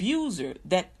abuser,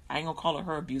 that I ain't gonna call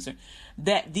her abuser,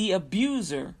 that the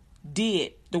abuser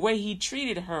did, the way he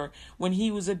treated her when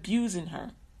he was abusing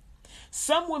her.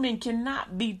 Some women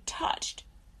cannot be touched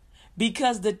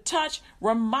because the touch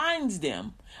reminds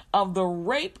them of the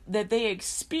rape that they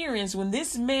experienced when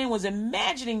this man was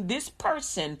imagining this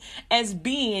person as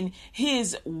being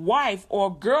his wife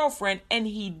or girlfriend, and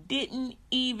he didn't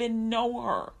even know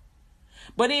her.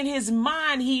 But in his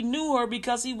mind, he knew her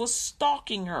because he was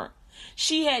stalking her.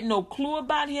 She had no clue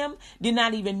about him, did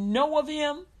not even know of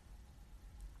him.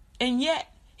 And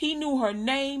yet he knew her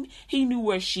name. He knew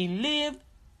where she lived.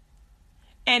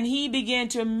 And he began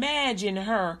to imagine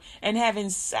her and having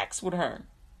sex with her.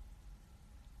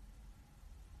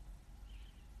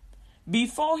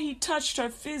 Before he touched her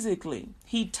physically,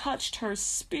 he touched her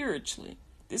spiritually.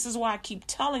 This is why I keep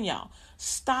telling y'all,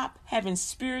 stop having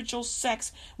spiritual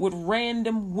sex with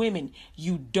random women.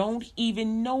 You don't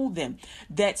even know them.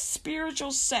 That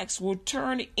spiritual sex will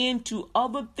turn into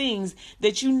other things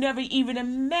that you never even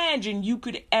imagined you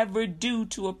could ever do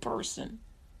to a person.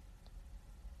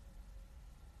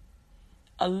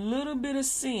 A little bit of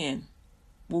sin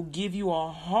will give you a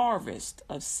harvest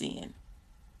of sin.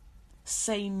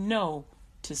 Say no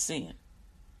to sin.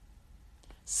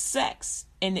 Sex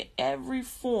in every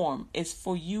form is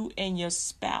for you and your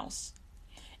spouse.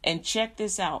 And check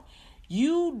this out.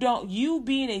 You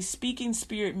being a speaking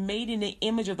spirit made in the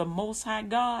image of the Most High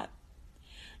God,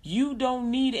 you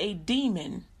don't need a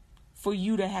demon for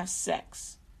you to have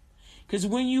sex. Because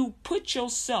when you put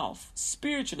yourself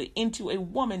spiritually into a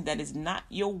woman that is not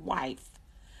your wife,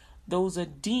 those are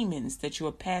demons that you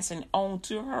are passing on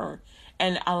to her,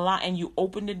 and you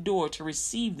open the door to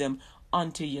receive them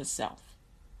unto yourself.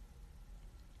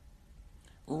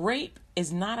 Rape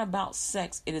is not about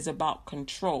sex. It is about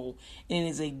control. And it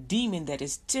is a demon that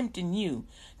is tempting you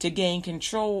to gain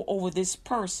control over this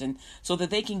person so that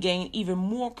they can gain even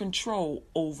more control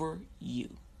over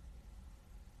you.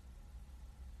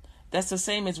 That's the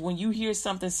same as when you hear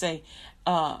something say,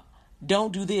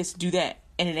 don't do this, do that.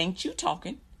 And it ain't you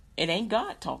talking. It ain't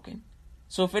God talking.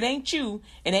 So if it ain't you,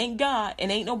 it ain't God,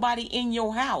 and ain't nobody in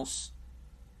your house,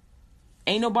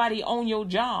 ain't nobody on your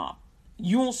job,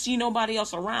 you don't see nobody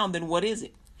else around, then what is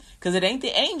it? Because it ain't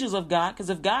the angels of God, because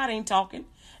if God ain't talking,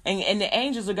 and the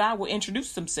angels of God will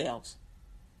introduce themselves.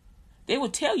 They will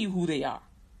tell you who they are.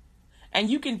 And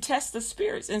you can test the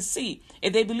spirits and see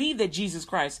if they believe that Jesus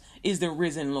Christ is the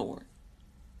risen Lord.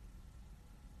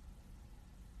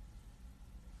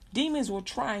 Demons will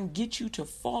try and get you to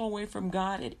fall away from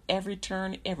God at every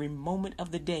turn, every moment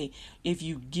of the day. If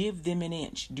you give them an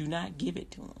inch, do not give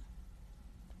it to them.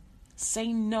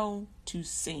 Say no to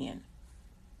sin.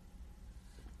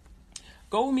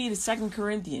 Go with me to 2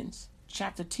 Corinthians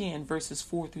chapter 10, verses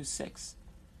 4 through 6.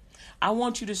 I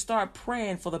want you to start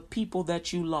praying for the people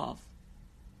that you love.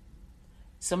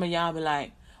 Some of y'all be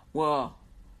like, well,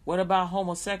 what about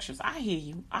homosexuals? I hear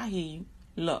you.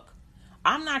 Look,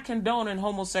 I'm not condoning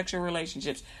homosexual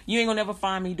relationships. You ain't gonna never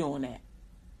find me doing that.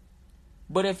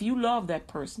 But if you love that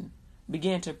person,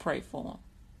 begin to pray for them.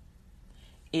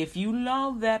 If you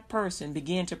love that person,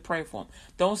 begin to pray for them.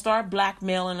 Don't start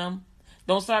blackmailing them.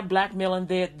 Don't start blackmailing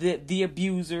the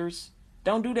abusers.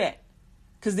 Don't do that.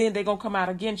 Because then they're going to come out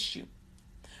against you.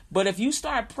 But if you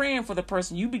start praying for the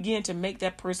person, you begin to make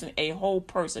that person a whole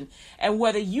person. And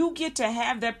whether you get to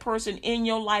have that person in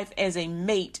your life as a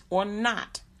mate or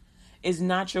not is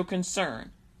not your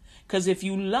concern. Because if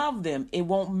you love them, it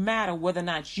won't matter whether or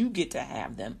not you get to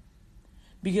have them.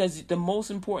 Because the most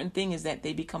important thing is that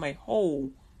they become a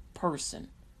whole person.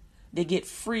 They get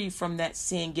free from that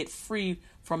sin, get free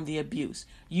from the abuse.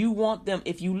 You want them,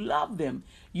 if you love them,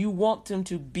 you want them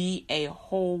to be a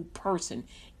whole person,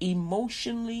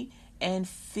 emotionally and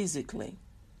physically.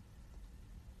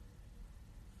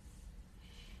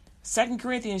 2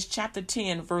 Corinthians chapter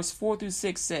 10, verse 4 through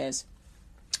 6 says,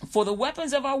 for the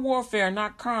weapons of our warfare are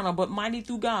not carnal, but mighty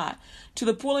through God, to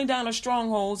the pulling down of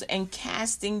strongholds and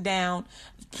casting down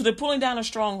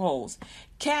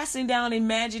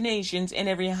imaginations and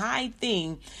every high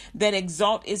thing that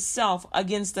exalt itself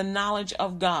against the knowledge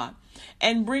of God,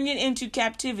 and bringing into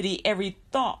captivity every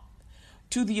thought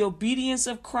to the obedience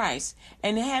of Christ,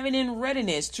 and having in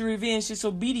readiness to revenge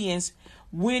disobedience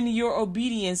when your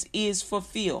obedience is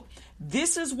fulfilled.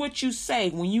 This is what you say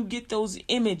when you get those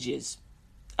images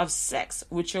of sex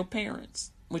with your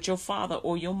parents, with your father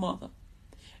or your mother.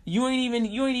 You ain't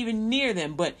even near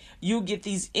them, but you'll get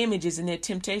these images and their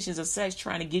temptations of sex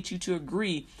trying to get you to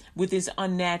agree with this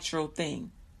unnatural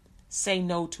thing. Say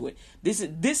no to it.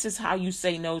 This is how you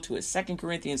say no to it. 2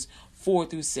 Corinthians 4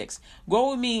 through 6.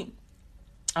 Go with me.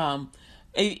 And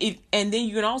then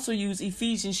you can also use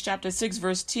Ephesians chapter 6,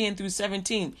 verse 10 through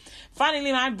 17.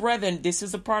 Finally, my brethren, this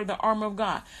is a part of the armor of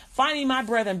God. Finally, my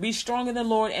brethren, be strong in the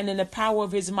Lord and in the power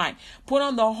of his might. Put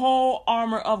on the whole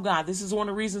armor of God. This is one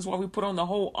of the reasons why we put on the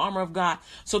whole armor of God,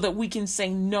 so that we can say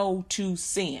no to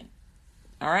sin.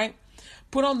 All right.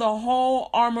 Put on the whole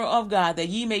armor of God, that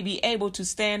ye may be able to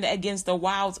stand against the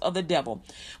wiles of the devil.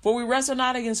 For we wrestle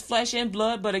not against flesh and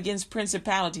blood, but against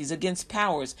principalities, against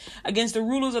powers, against the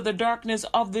rulers of the darkness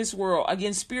of this world,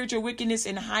 against spiritual wickedness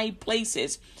in high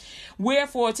places.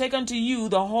 Wherefore take unto you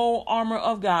the whole armor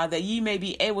of God, that ye may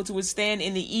be able to withstand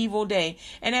in the evil day,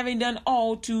 and having done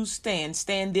all to stand.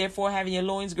 Stand therefore, having your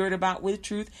loins girded about with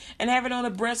truth, and having on a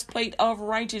breastplate of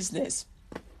righteousness,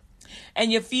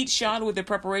 and your feet shod with the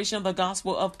preparation of the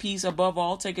gospel of peace. Above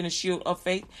all, taking a shield of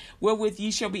faith, wherewith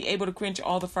ye shall be able to quench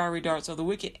all the fiery darts of the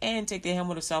wicked, and take the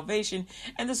helmet of salvation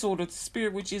and the sword of the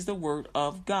Spirit, which is the word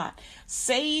of God.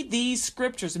 Say these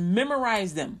scriptures,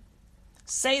 memorize them.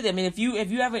 Say them. And if you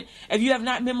have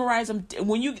not memorized them,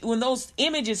 when those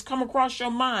images come across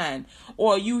your mind,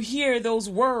 or you hear those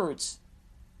words,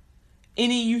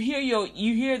 and you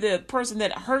hear the person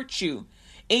that hurt you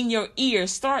in your ear,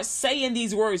 start saying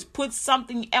these words. Put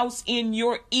something else in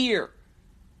your ear.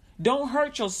 Don't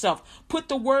hurt yourself. Put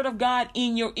the word of God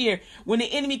in your ear. When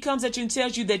the enemy comes at you and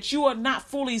tells you that you are not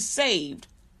fully saved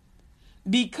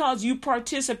because you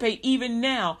participate even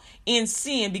now in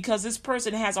sin, because this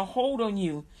person has a hold on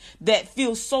you that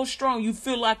feels so strong you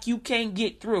feel like you can't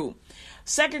get through.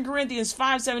 2 Corinthians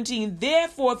 5:17,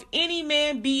 therefore if any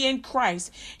man be in Christ,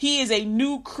 he is a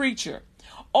new creature.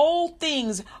 Old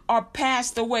things are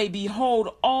passed away. Behold,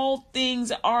 all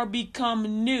things are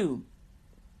become new.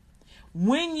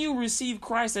 When you receive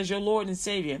Christ as your Lord and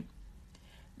Savior,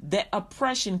 that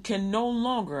oppression can no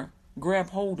longer grab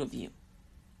hold of you.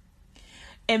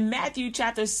 In Matthew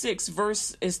chapter 6,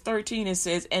 verse 13, it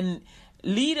says, and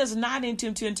lead us not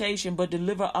into temptation, but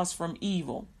deliver us from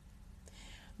evil.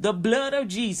 The blood of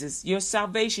Jesus, your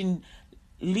salvation,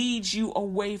 leads you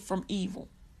away from evil.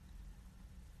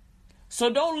 So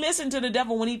don't listen to the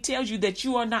devil when he tells you that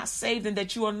you are not saved and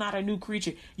that you are not a new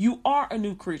creature. You are a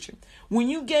new creature. When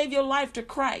you gave your life to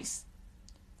Christ,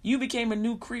 you became a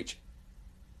new creature.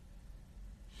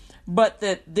 But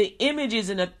the images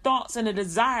and the thoughts and the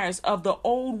desires of the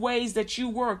old ways that you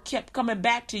were kept coming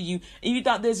back to you. And you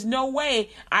thought, there's no way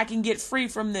I can get free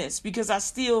from this because I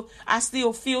still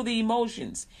feel the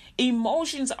emotions.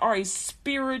 Emotions are a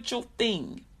spiritual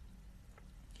thing.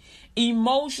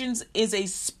 Emotions is a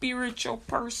spiritual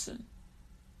person.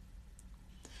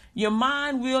 Your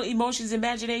mind, will, emotions,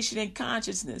 imagination, and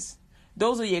consciousness.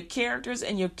 Those are your characters,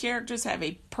 and your characters have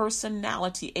a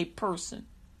personality, a person.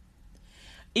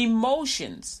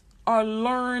 Emotions are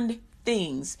learned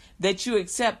things that you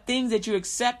accept, and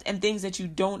things that you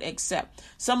don't accept.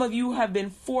 Some of you have been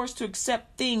forced to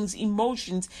accept things,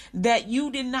 emotions that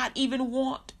you did not even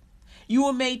want. You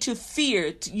were made to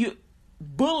fear.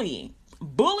 Bullying.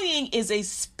 Bullying is a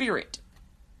spirit.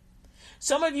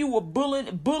 Some of you were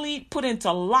bullied, put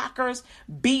into lockers,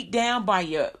 beat down by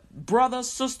your brother,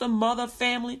 sister, mother,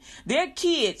 family. Their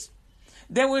kids,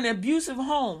 they were in abusive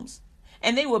homes,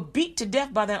 and they were beat to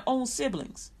death by their own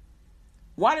siblings.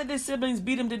 Why did their siblings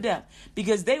beat them to death?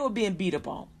 Because they were being beat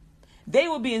upon. They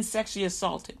were being sexually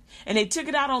assaulted, and they took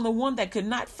it out on the one that could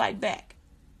not fight back.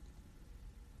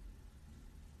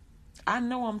 I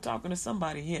know I'm talking to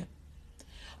somebody here.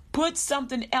 Put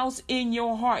something else in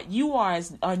your heart. You are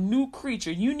a new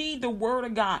creature. You need the word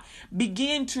of God.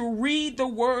 Begin to read the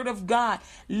word of God.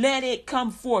 Let it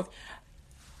come forth.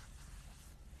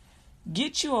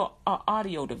 Get you an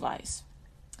audio device,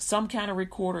 some kind of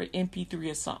recorder,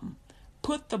 MP3 or something.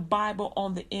 Put the Bible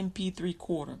on the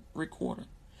MP3 recorder.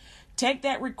 Take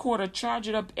that recorder, charge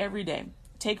it up every day.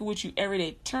 Take it with you every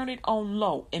day. Turn it on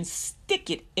low and stick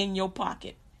it in your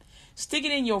pocket. Stick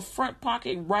it in your front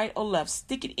pocket, right or left.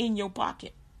 Stick it in your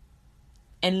pocket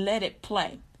and let it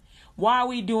play. Why are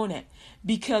we doing that?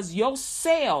 Because your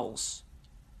cells,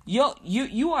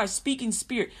 you are speaking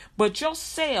spirit, but your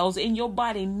cells in your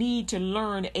body need to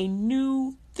learn a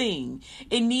new thing.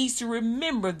 It needs to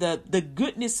remember the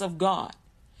goodness of God.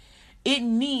 It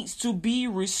needs to be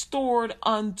restored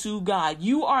unto God.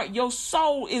 Your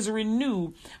soul is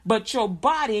renewed, but your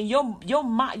body and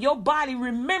your body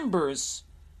remembers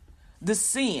the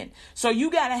sin. So you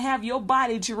got to have your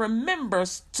body to remember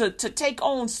to take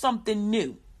on something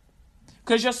new.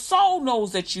 Because your soul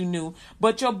knows that you knew,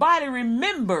 but your body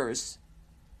remembers.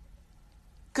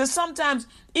 Because sometimes,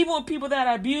 even with people that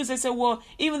are abused, they say, well,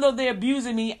 even though they're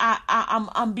abusing me,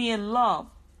 I'm being loved.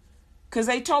 Because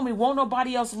they told me, won't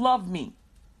nobody else love me?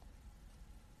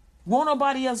 Won't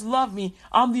nobody else love me?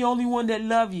 I'm the only one that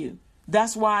love you.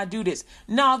 That's why I do this.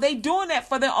 No, they doing that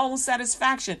for their own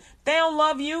satisfaction. They don't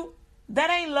love you. That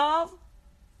ain't love.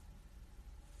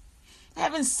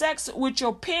 Having sex with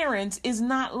your parents is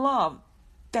not love.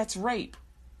 That's rape.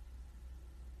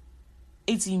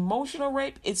 It's emotional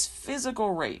rape. It's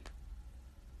physical rape.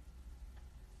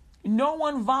 No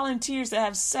one volunteers to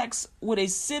have sex with a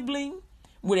sibling,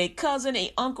 with a cousin,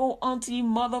 a uncle, auntie,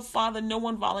 mother, father. No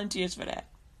one volunteers for that.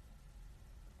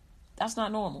 That's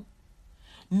not normal.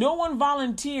 No one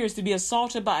volunteers to be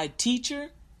assaulted by a teacher,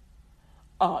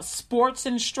 a sports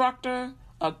instructor,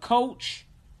 a coach.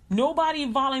 Nobody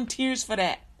volunteers for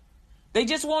that. They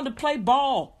just want to play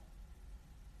ball.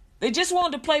 They just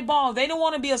wanted to play ball. They don't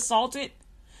want to be assaulted.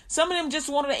 Some of them just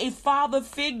wanted a father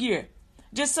figure.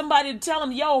 Just somebody to tell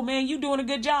them, yo, man, you doing a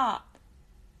good job.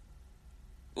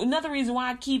 Another reason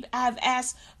why I've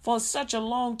asked for such a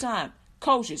long time,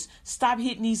 coaches, stop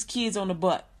hitting these kids on the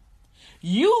butt.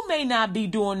 You may not be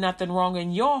doing nothing wrong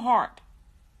in your heart,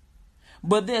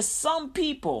 but there's some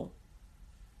people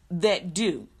that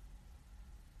do.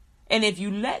 And if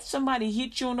you let somebody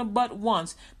hit you on the butt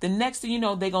once, the next thing you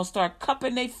know, they're going to start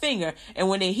cupping their finger. And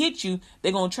when they hit you,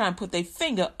 they're going to try and put their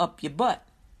finger up your butt.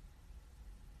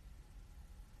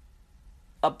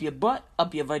 Up your butt,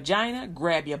 up your vagina,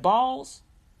 grab your balls.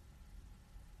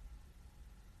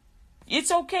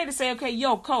 It's okay to say, okay,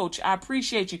 yo, coach, I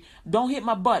appreciate you. Don't hit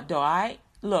my butt, though, all right?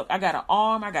 Look, I got an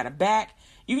arm, I got a back.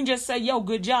 You can just say, yo,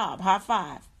 good job, high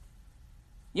five.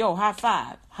 Yo, high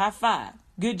five,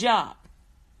 good job.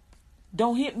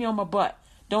 Don't hit me on my butt.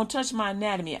 Don't touch my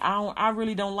anatomy. I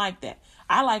really don't like that.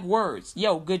 I like words.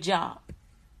 Yo, good job.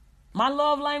 My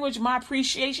love language, my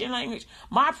appreciation language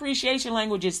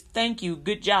is thank you,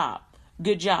 good job,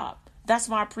 good job. That's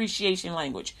my appreciation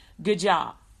language. Good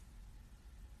job.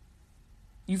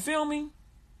 You feel me?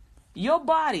 Your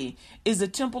body is the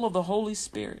temple of the Holy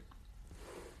Spirit.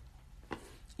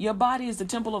 Your body is the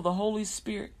temple of the Holy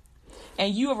Spirit,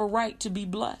 and you have a right to be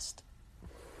blessed.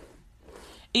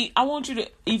 I want you to,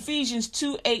 Ephesians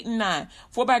 2:8-9.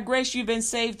 For by grace you've been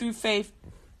saved through faith,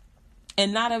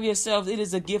 and not of yourselves. It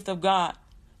is a gift of God,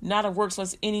 not of works,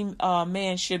 lest any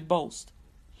man should boast.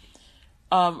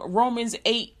 Romans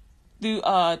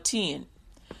 8-10.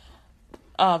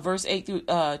 Verse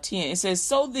 8-10. It says,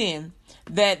 so then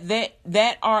they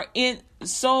that are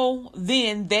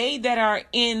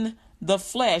in the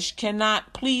flesh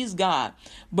cannot please God,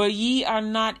 but ye are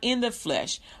not in the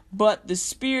flesh, but in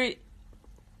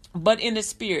the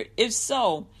Spirit. If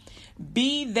so,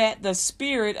 be that the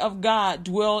Spirit of God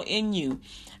dwell in you.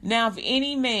 Now, if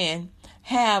any man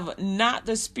have not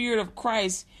the Spirit of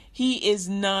Christ, he is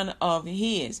none of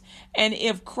his. And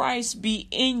if Christ be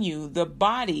in you, the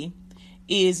body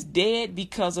is dead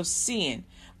because of sin,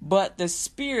 but the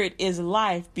Spirit is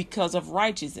life because of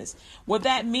righteousness. What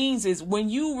that means is when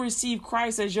you receive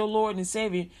Christ as your Lord and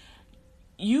Savior,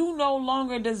 you no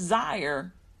longer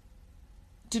desire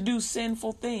to do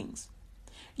sinful things.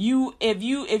 Some of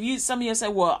you say,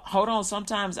 well, hold on,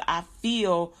 sometimes I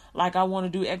feel like I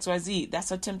want to do XYZ.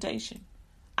 That's a temptation.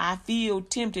 I feel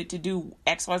tempted to do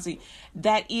XYZ.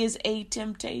 That is a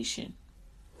temptation.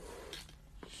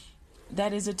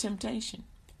 That is a temptation.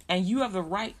 And you have the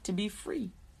right to be free.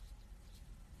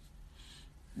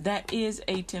 That is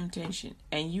a temptation.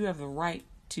 And you have the right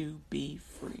to be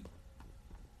free.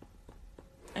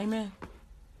 Amen.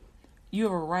 You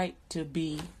have a right to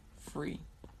be free.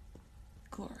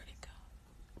 Glory to God.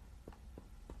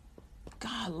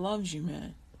 God loves you,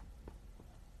 man.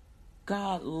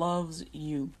 God loves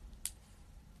you.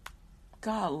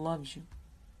 God loves you.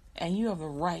 And you have the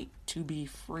right to be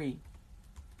free.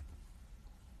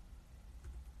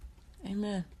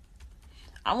 Amen.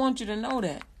 I want you to know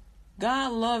that.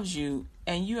 God loves you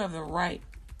and you have the right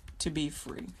to be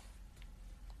free.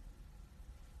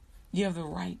 You have the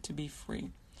right to be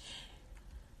free.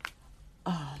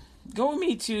 Go with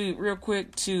me real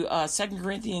quick to 2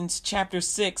 Corinthians chapter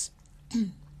 6,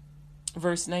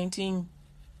 verse 19.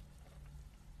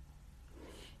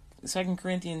 2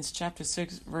 Corinthians chapter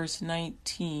 6, verse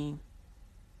 19.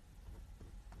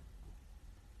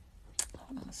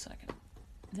 Hold on a second.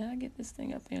 Did I get this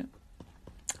thing up here?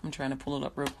 I'm trying to pull it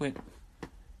up real quick.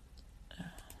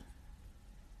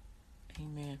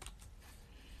 Amen.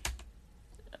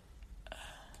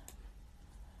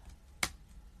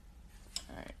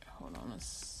 All right, hold on a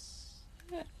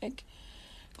sec.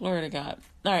 Glory to God.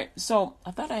 All right, so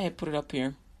I thought I had put it up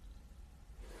here,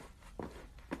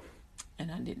 and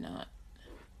I did not.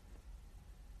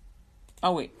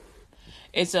 Oh wait,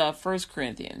 it's 1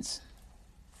 Corinthians.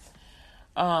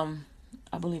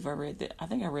 I believe I read that. I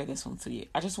think I read this one to you.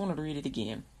 I just wanted to read it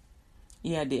again.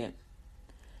 Yeah, I did.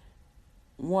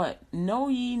 What? Know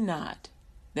ye not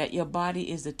that your body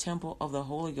is the temple of the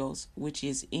Holy Ghost, which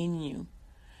is in you,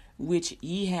 which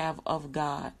ye have of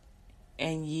God,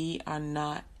 and ye are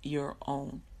not your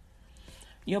own?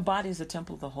 Your body is the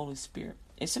temple of the Holy Spirit.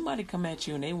 If somebody come at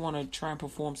you and they want to try and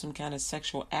perform some kind of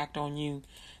sexual act on you,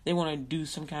 they want to do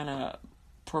some kind of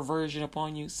perversion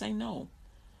upon you, say no.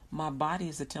 My body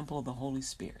is the temple of the Holy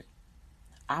Spirit.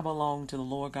 I belong to the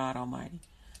Lord God Almighty.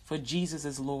 For Jesus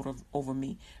is Lord over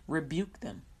me. Rebuke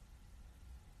them.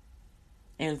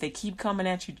 And if they keep coming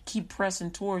at you, keep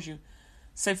pressing towards you,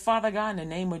 say, Father God, in the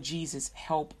name of Jesus,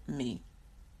 help me.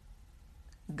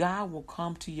 God will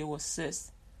come to your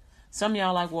assist. Some of y'all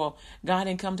are like, well, God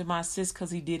didn't come to my assist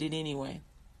because he did it anyway.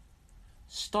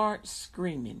 Start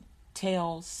screaming.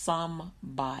 Tell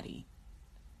somebody.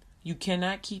 You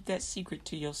cannot keep that secret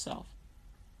to yourself.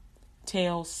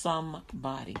 Tell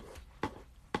somebody.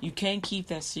 You can't keep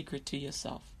that secret to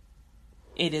yourself.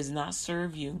 It does not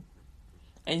serve you.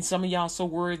 And some of y'all so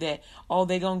worried that,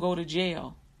 they're going to go to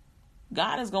jail.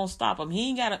 God is going to stop them. He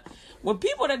ain't got to. With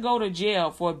people that go to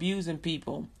jail for abusing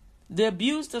people, the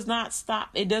abuse does not stop.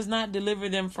 It does not deliver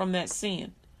them from that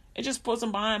sin. It just puts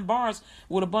them behind bars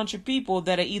with a bunch of people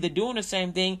that are either doing the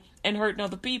same thing and hurting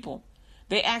other people.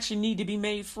 They actually need to be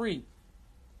made free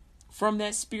from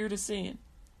that spirit of sin.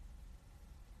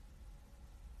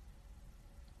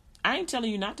 I ain't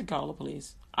telling you not to call the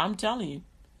police. I'm telling you,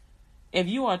 if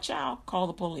you are a child, call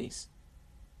the police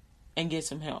and get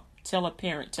some help. Tell a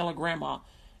parent, tell a grandma,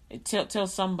 tell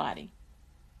somebody.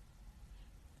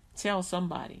 Tell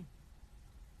somebody.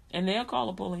 And they'll call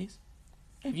the police.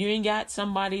 If you ain't got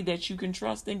somebody that you can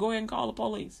trust, then go ahead and call the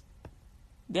police.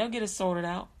 They'll get it sorted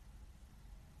out.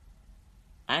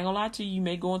 I ain't gonna lie to you, you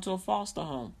may go into a foster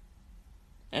home.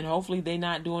 And hopefully they're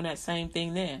not doing that same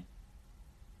thing there.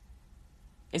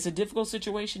 It's a difficult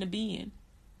situation to be in.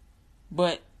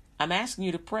 But I'm asking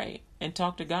you to pray and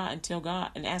talk to God and tell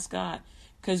God and ask God.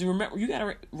 Because remember, you got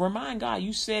to remind God,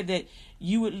 you said that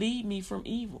you would lead me from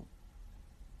evil.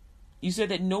 You said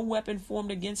that no weapon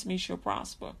formed against me shall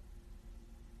prosper.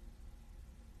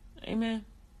 Amen.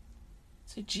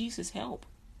 Say, Jesus, help.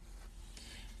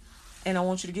 And I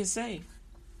want you to get saved,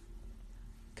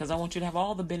 because I want you to have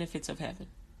all the benefits of heaven.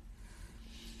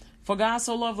 For God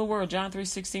so loved the world, John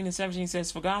 3:16 and 17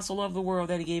 says, for God so loved the world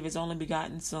that he gave his only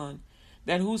begotten Son,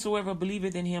 that whosoever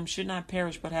believeth in him should not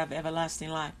perish but have everlasting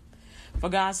life. For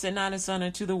God sent not his Son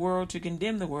into the world to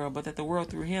condemn the world, but that the world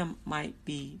through him might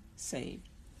be saved.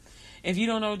 If you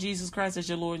don't know Jesus Christ as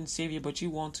your Lord and Savior, but you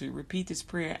want to, repeat this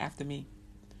prayer after me.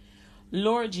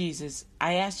 Lord Jesus,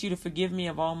 I ask you to forgive me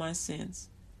of all my sins.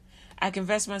 I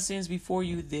confess my sins before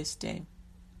you this day.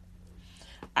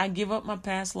 I give up my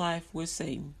past life with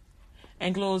Satan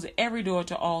and close every door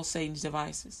to all Satan's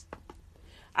devices.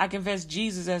 I confess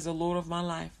Jesus as the Lord of my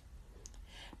life.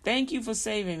 Thank you for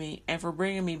saving me and for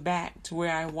bringing me back to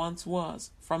where I once was.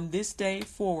 From this day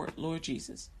forward, Lord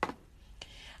Jesus,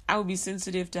 I will be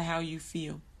sensitive to how you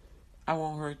feel. I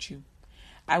won't hurt you.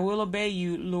 I will obey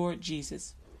you, Lord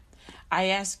Jesus. I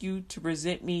ask you to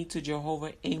present me to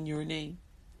Jehovah in your name.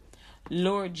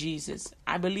 Lord Jesus,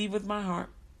 I believe with my heart,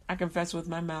 I confess with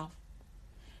my mouth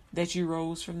that you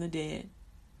rose from the dead,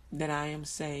 that I am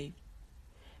saved,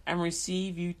 and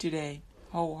receive you today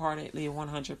wholeheartedly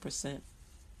 100%.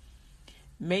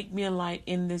 Make me a light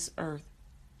in this earth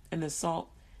and the salt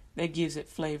that gives it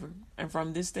flavor. And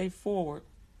from this day forward,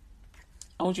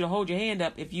 I want you to hold your hand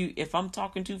up. If I'm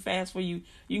talking too fast for you,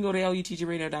 you can go to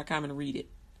lutgradio.com and read it.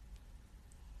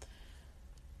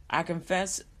 I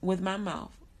confess with my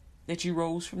mouth that you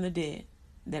rose from the dead,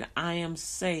 that I am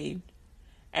saved,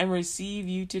 and receive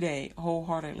you today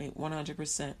wholeheartedly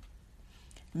 100%.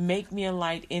 Make me a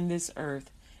light in this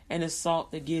earth and a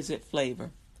salt that gives it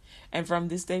flavor. And from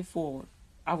this day forward,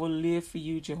 I will live for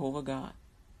you, Jehovah God,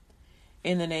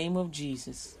 in the name of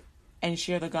Jesus, and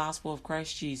share the gospel of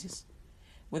Christ Jesus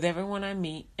with everyone I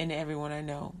meet and everyone I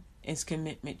know. It's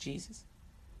commitment, Jesus.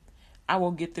 I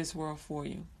will get this world for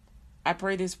you. I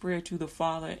pray this prayer to the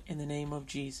Father in the name of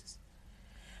Jesus.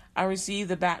 I receive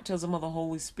the baptism of the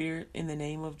Holy Spirit in the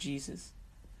name of Jesus,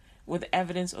 with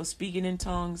evidence of speaking in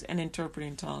tongues and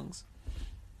interpreting tongues,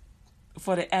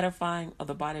 for the edifying of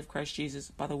the body of Christ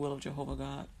Jesus by the will of Jehovah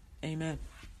God. Amen.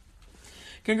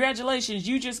 Congratulations,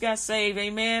 you just got saved,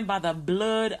 amen, by the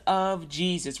blood of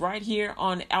Jesus, right here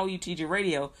on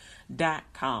lutgradio.com.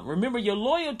 Remember, your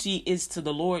loyalty is to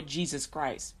the Lord Jesus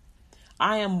Christ.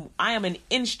 I am an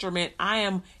instrument. I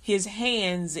am his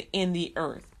hands in the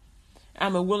earth.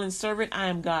 I'm a willing servant. I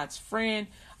am God's friend.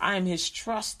 I am his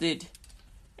trusted,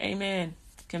 amen,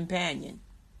 companion.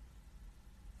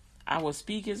 I will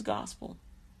speak his gospel.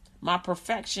 My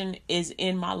perfection is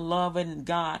in my love in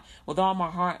God with all my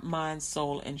heart, mind,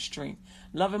 soul, and strength.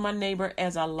 Loving my neighbor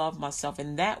as I love myself.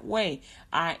 In that way,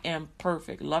 I am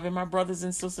perfect. Loving my brothers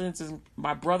and sisters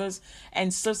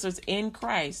in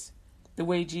Christ the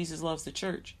way Jesus loves the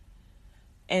church.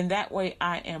 And that way,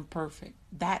 I am perfect.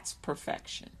 That's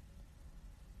perfection.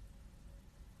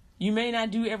 You may not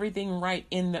do everything right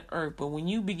in the earth, but when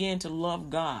you begin to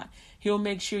love God, he'll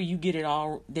make sure you get it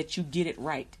all, that you get it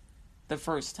right the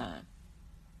first time.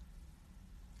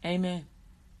 Amen.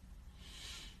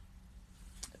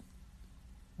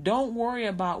 Don't worry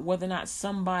about whether or not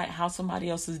how somebody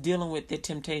else is dealing with their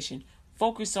temptation.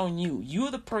 Focus on you.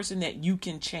 You're the person that you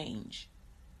can change.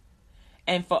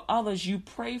 And for others, you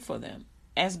pray for them.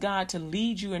 Ask God to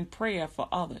lead you in prayer for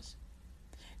others.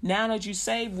 Now that you're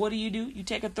saved, what do? You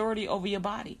take authority over your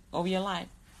body, over your life.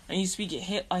 And you speak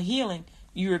a healing.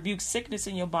 You rebuke sickness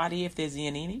in your body if there's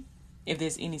any. If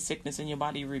there's any sickness in your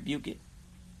body, you rebuke it.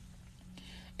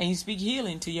 And you speak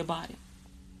healing to your body.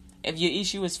 If your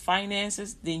issue is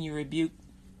finances, then you rebuke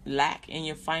lack in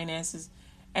your finances.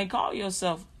 And call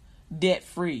yourself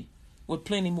debt-free with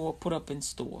plenty more put up in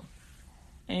store.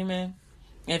 Amen.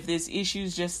 If there's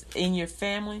issues just in your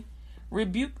family,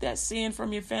 rebuke that sin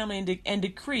from your family and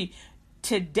decree,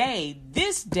 today,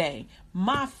 this day,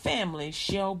 my family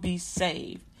shall be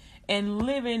saved and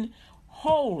living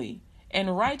holy in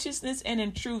righteousness and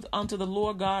in truth unto the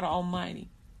Lord God Almighty.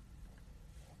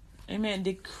 Amen.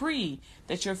 Decree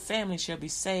that your family shall be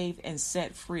saved and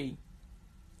set free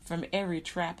from every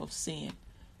trap of sin.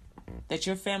 That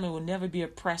your family will never be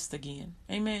oppressed again.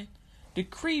 Amen.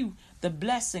 Decree the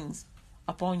blessings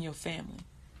upon your family.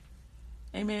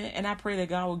 Amen. And I pray that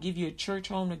God will give you a church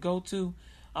home to go to,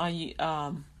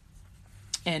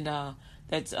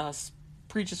 that's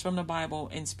preaches from the Bible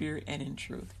in spirit and in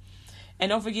truth. And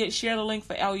don't forget, share the link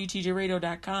for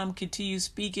lutgradio.com. Continue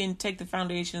speaking. Take the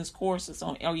foundations courses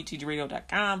on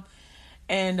lutgradio.com.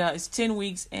 And it's 10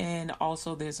 weeks. And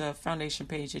also there's a foundation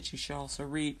page that you should also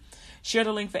read. Share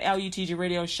the link for LUTG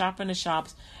Radio, shop in the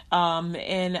shops.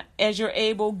 And as you're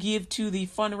able, give to the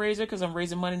fundraiser, because I'm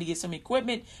raising money to get some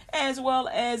equipment as well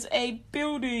as a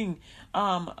building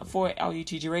for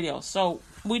LUTG Radio. So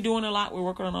we're doing a lot. We're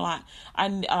working on a lot.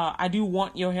 I do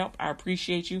want your help. I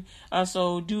appreciate you.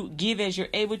 So do give as you're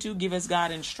able to. Give as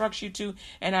God instructs you to.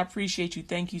 And I appreciate you.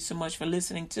 Thank you so much for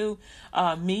listening to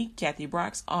me, Kathy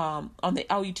Brooks, on the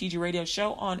LUTG Radio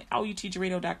Show on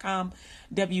LUTGRadio.com,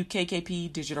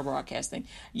 WKKP Digital Broadcasting.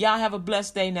 Y'all have a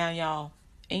blessed day now, y'all.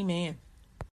 Amen.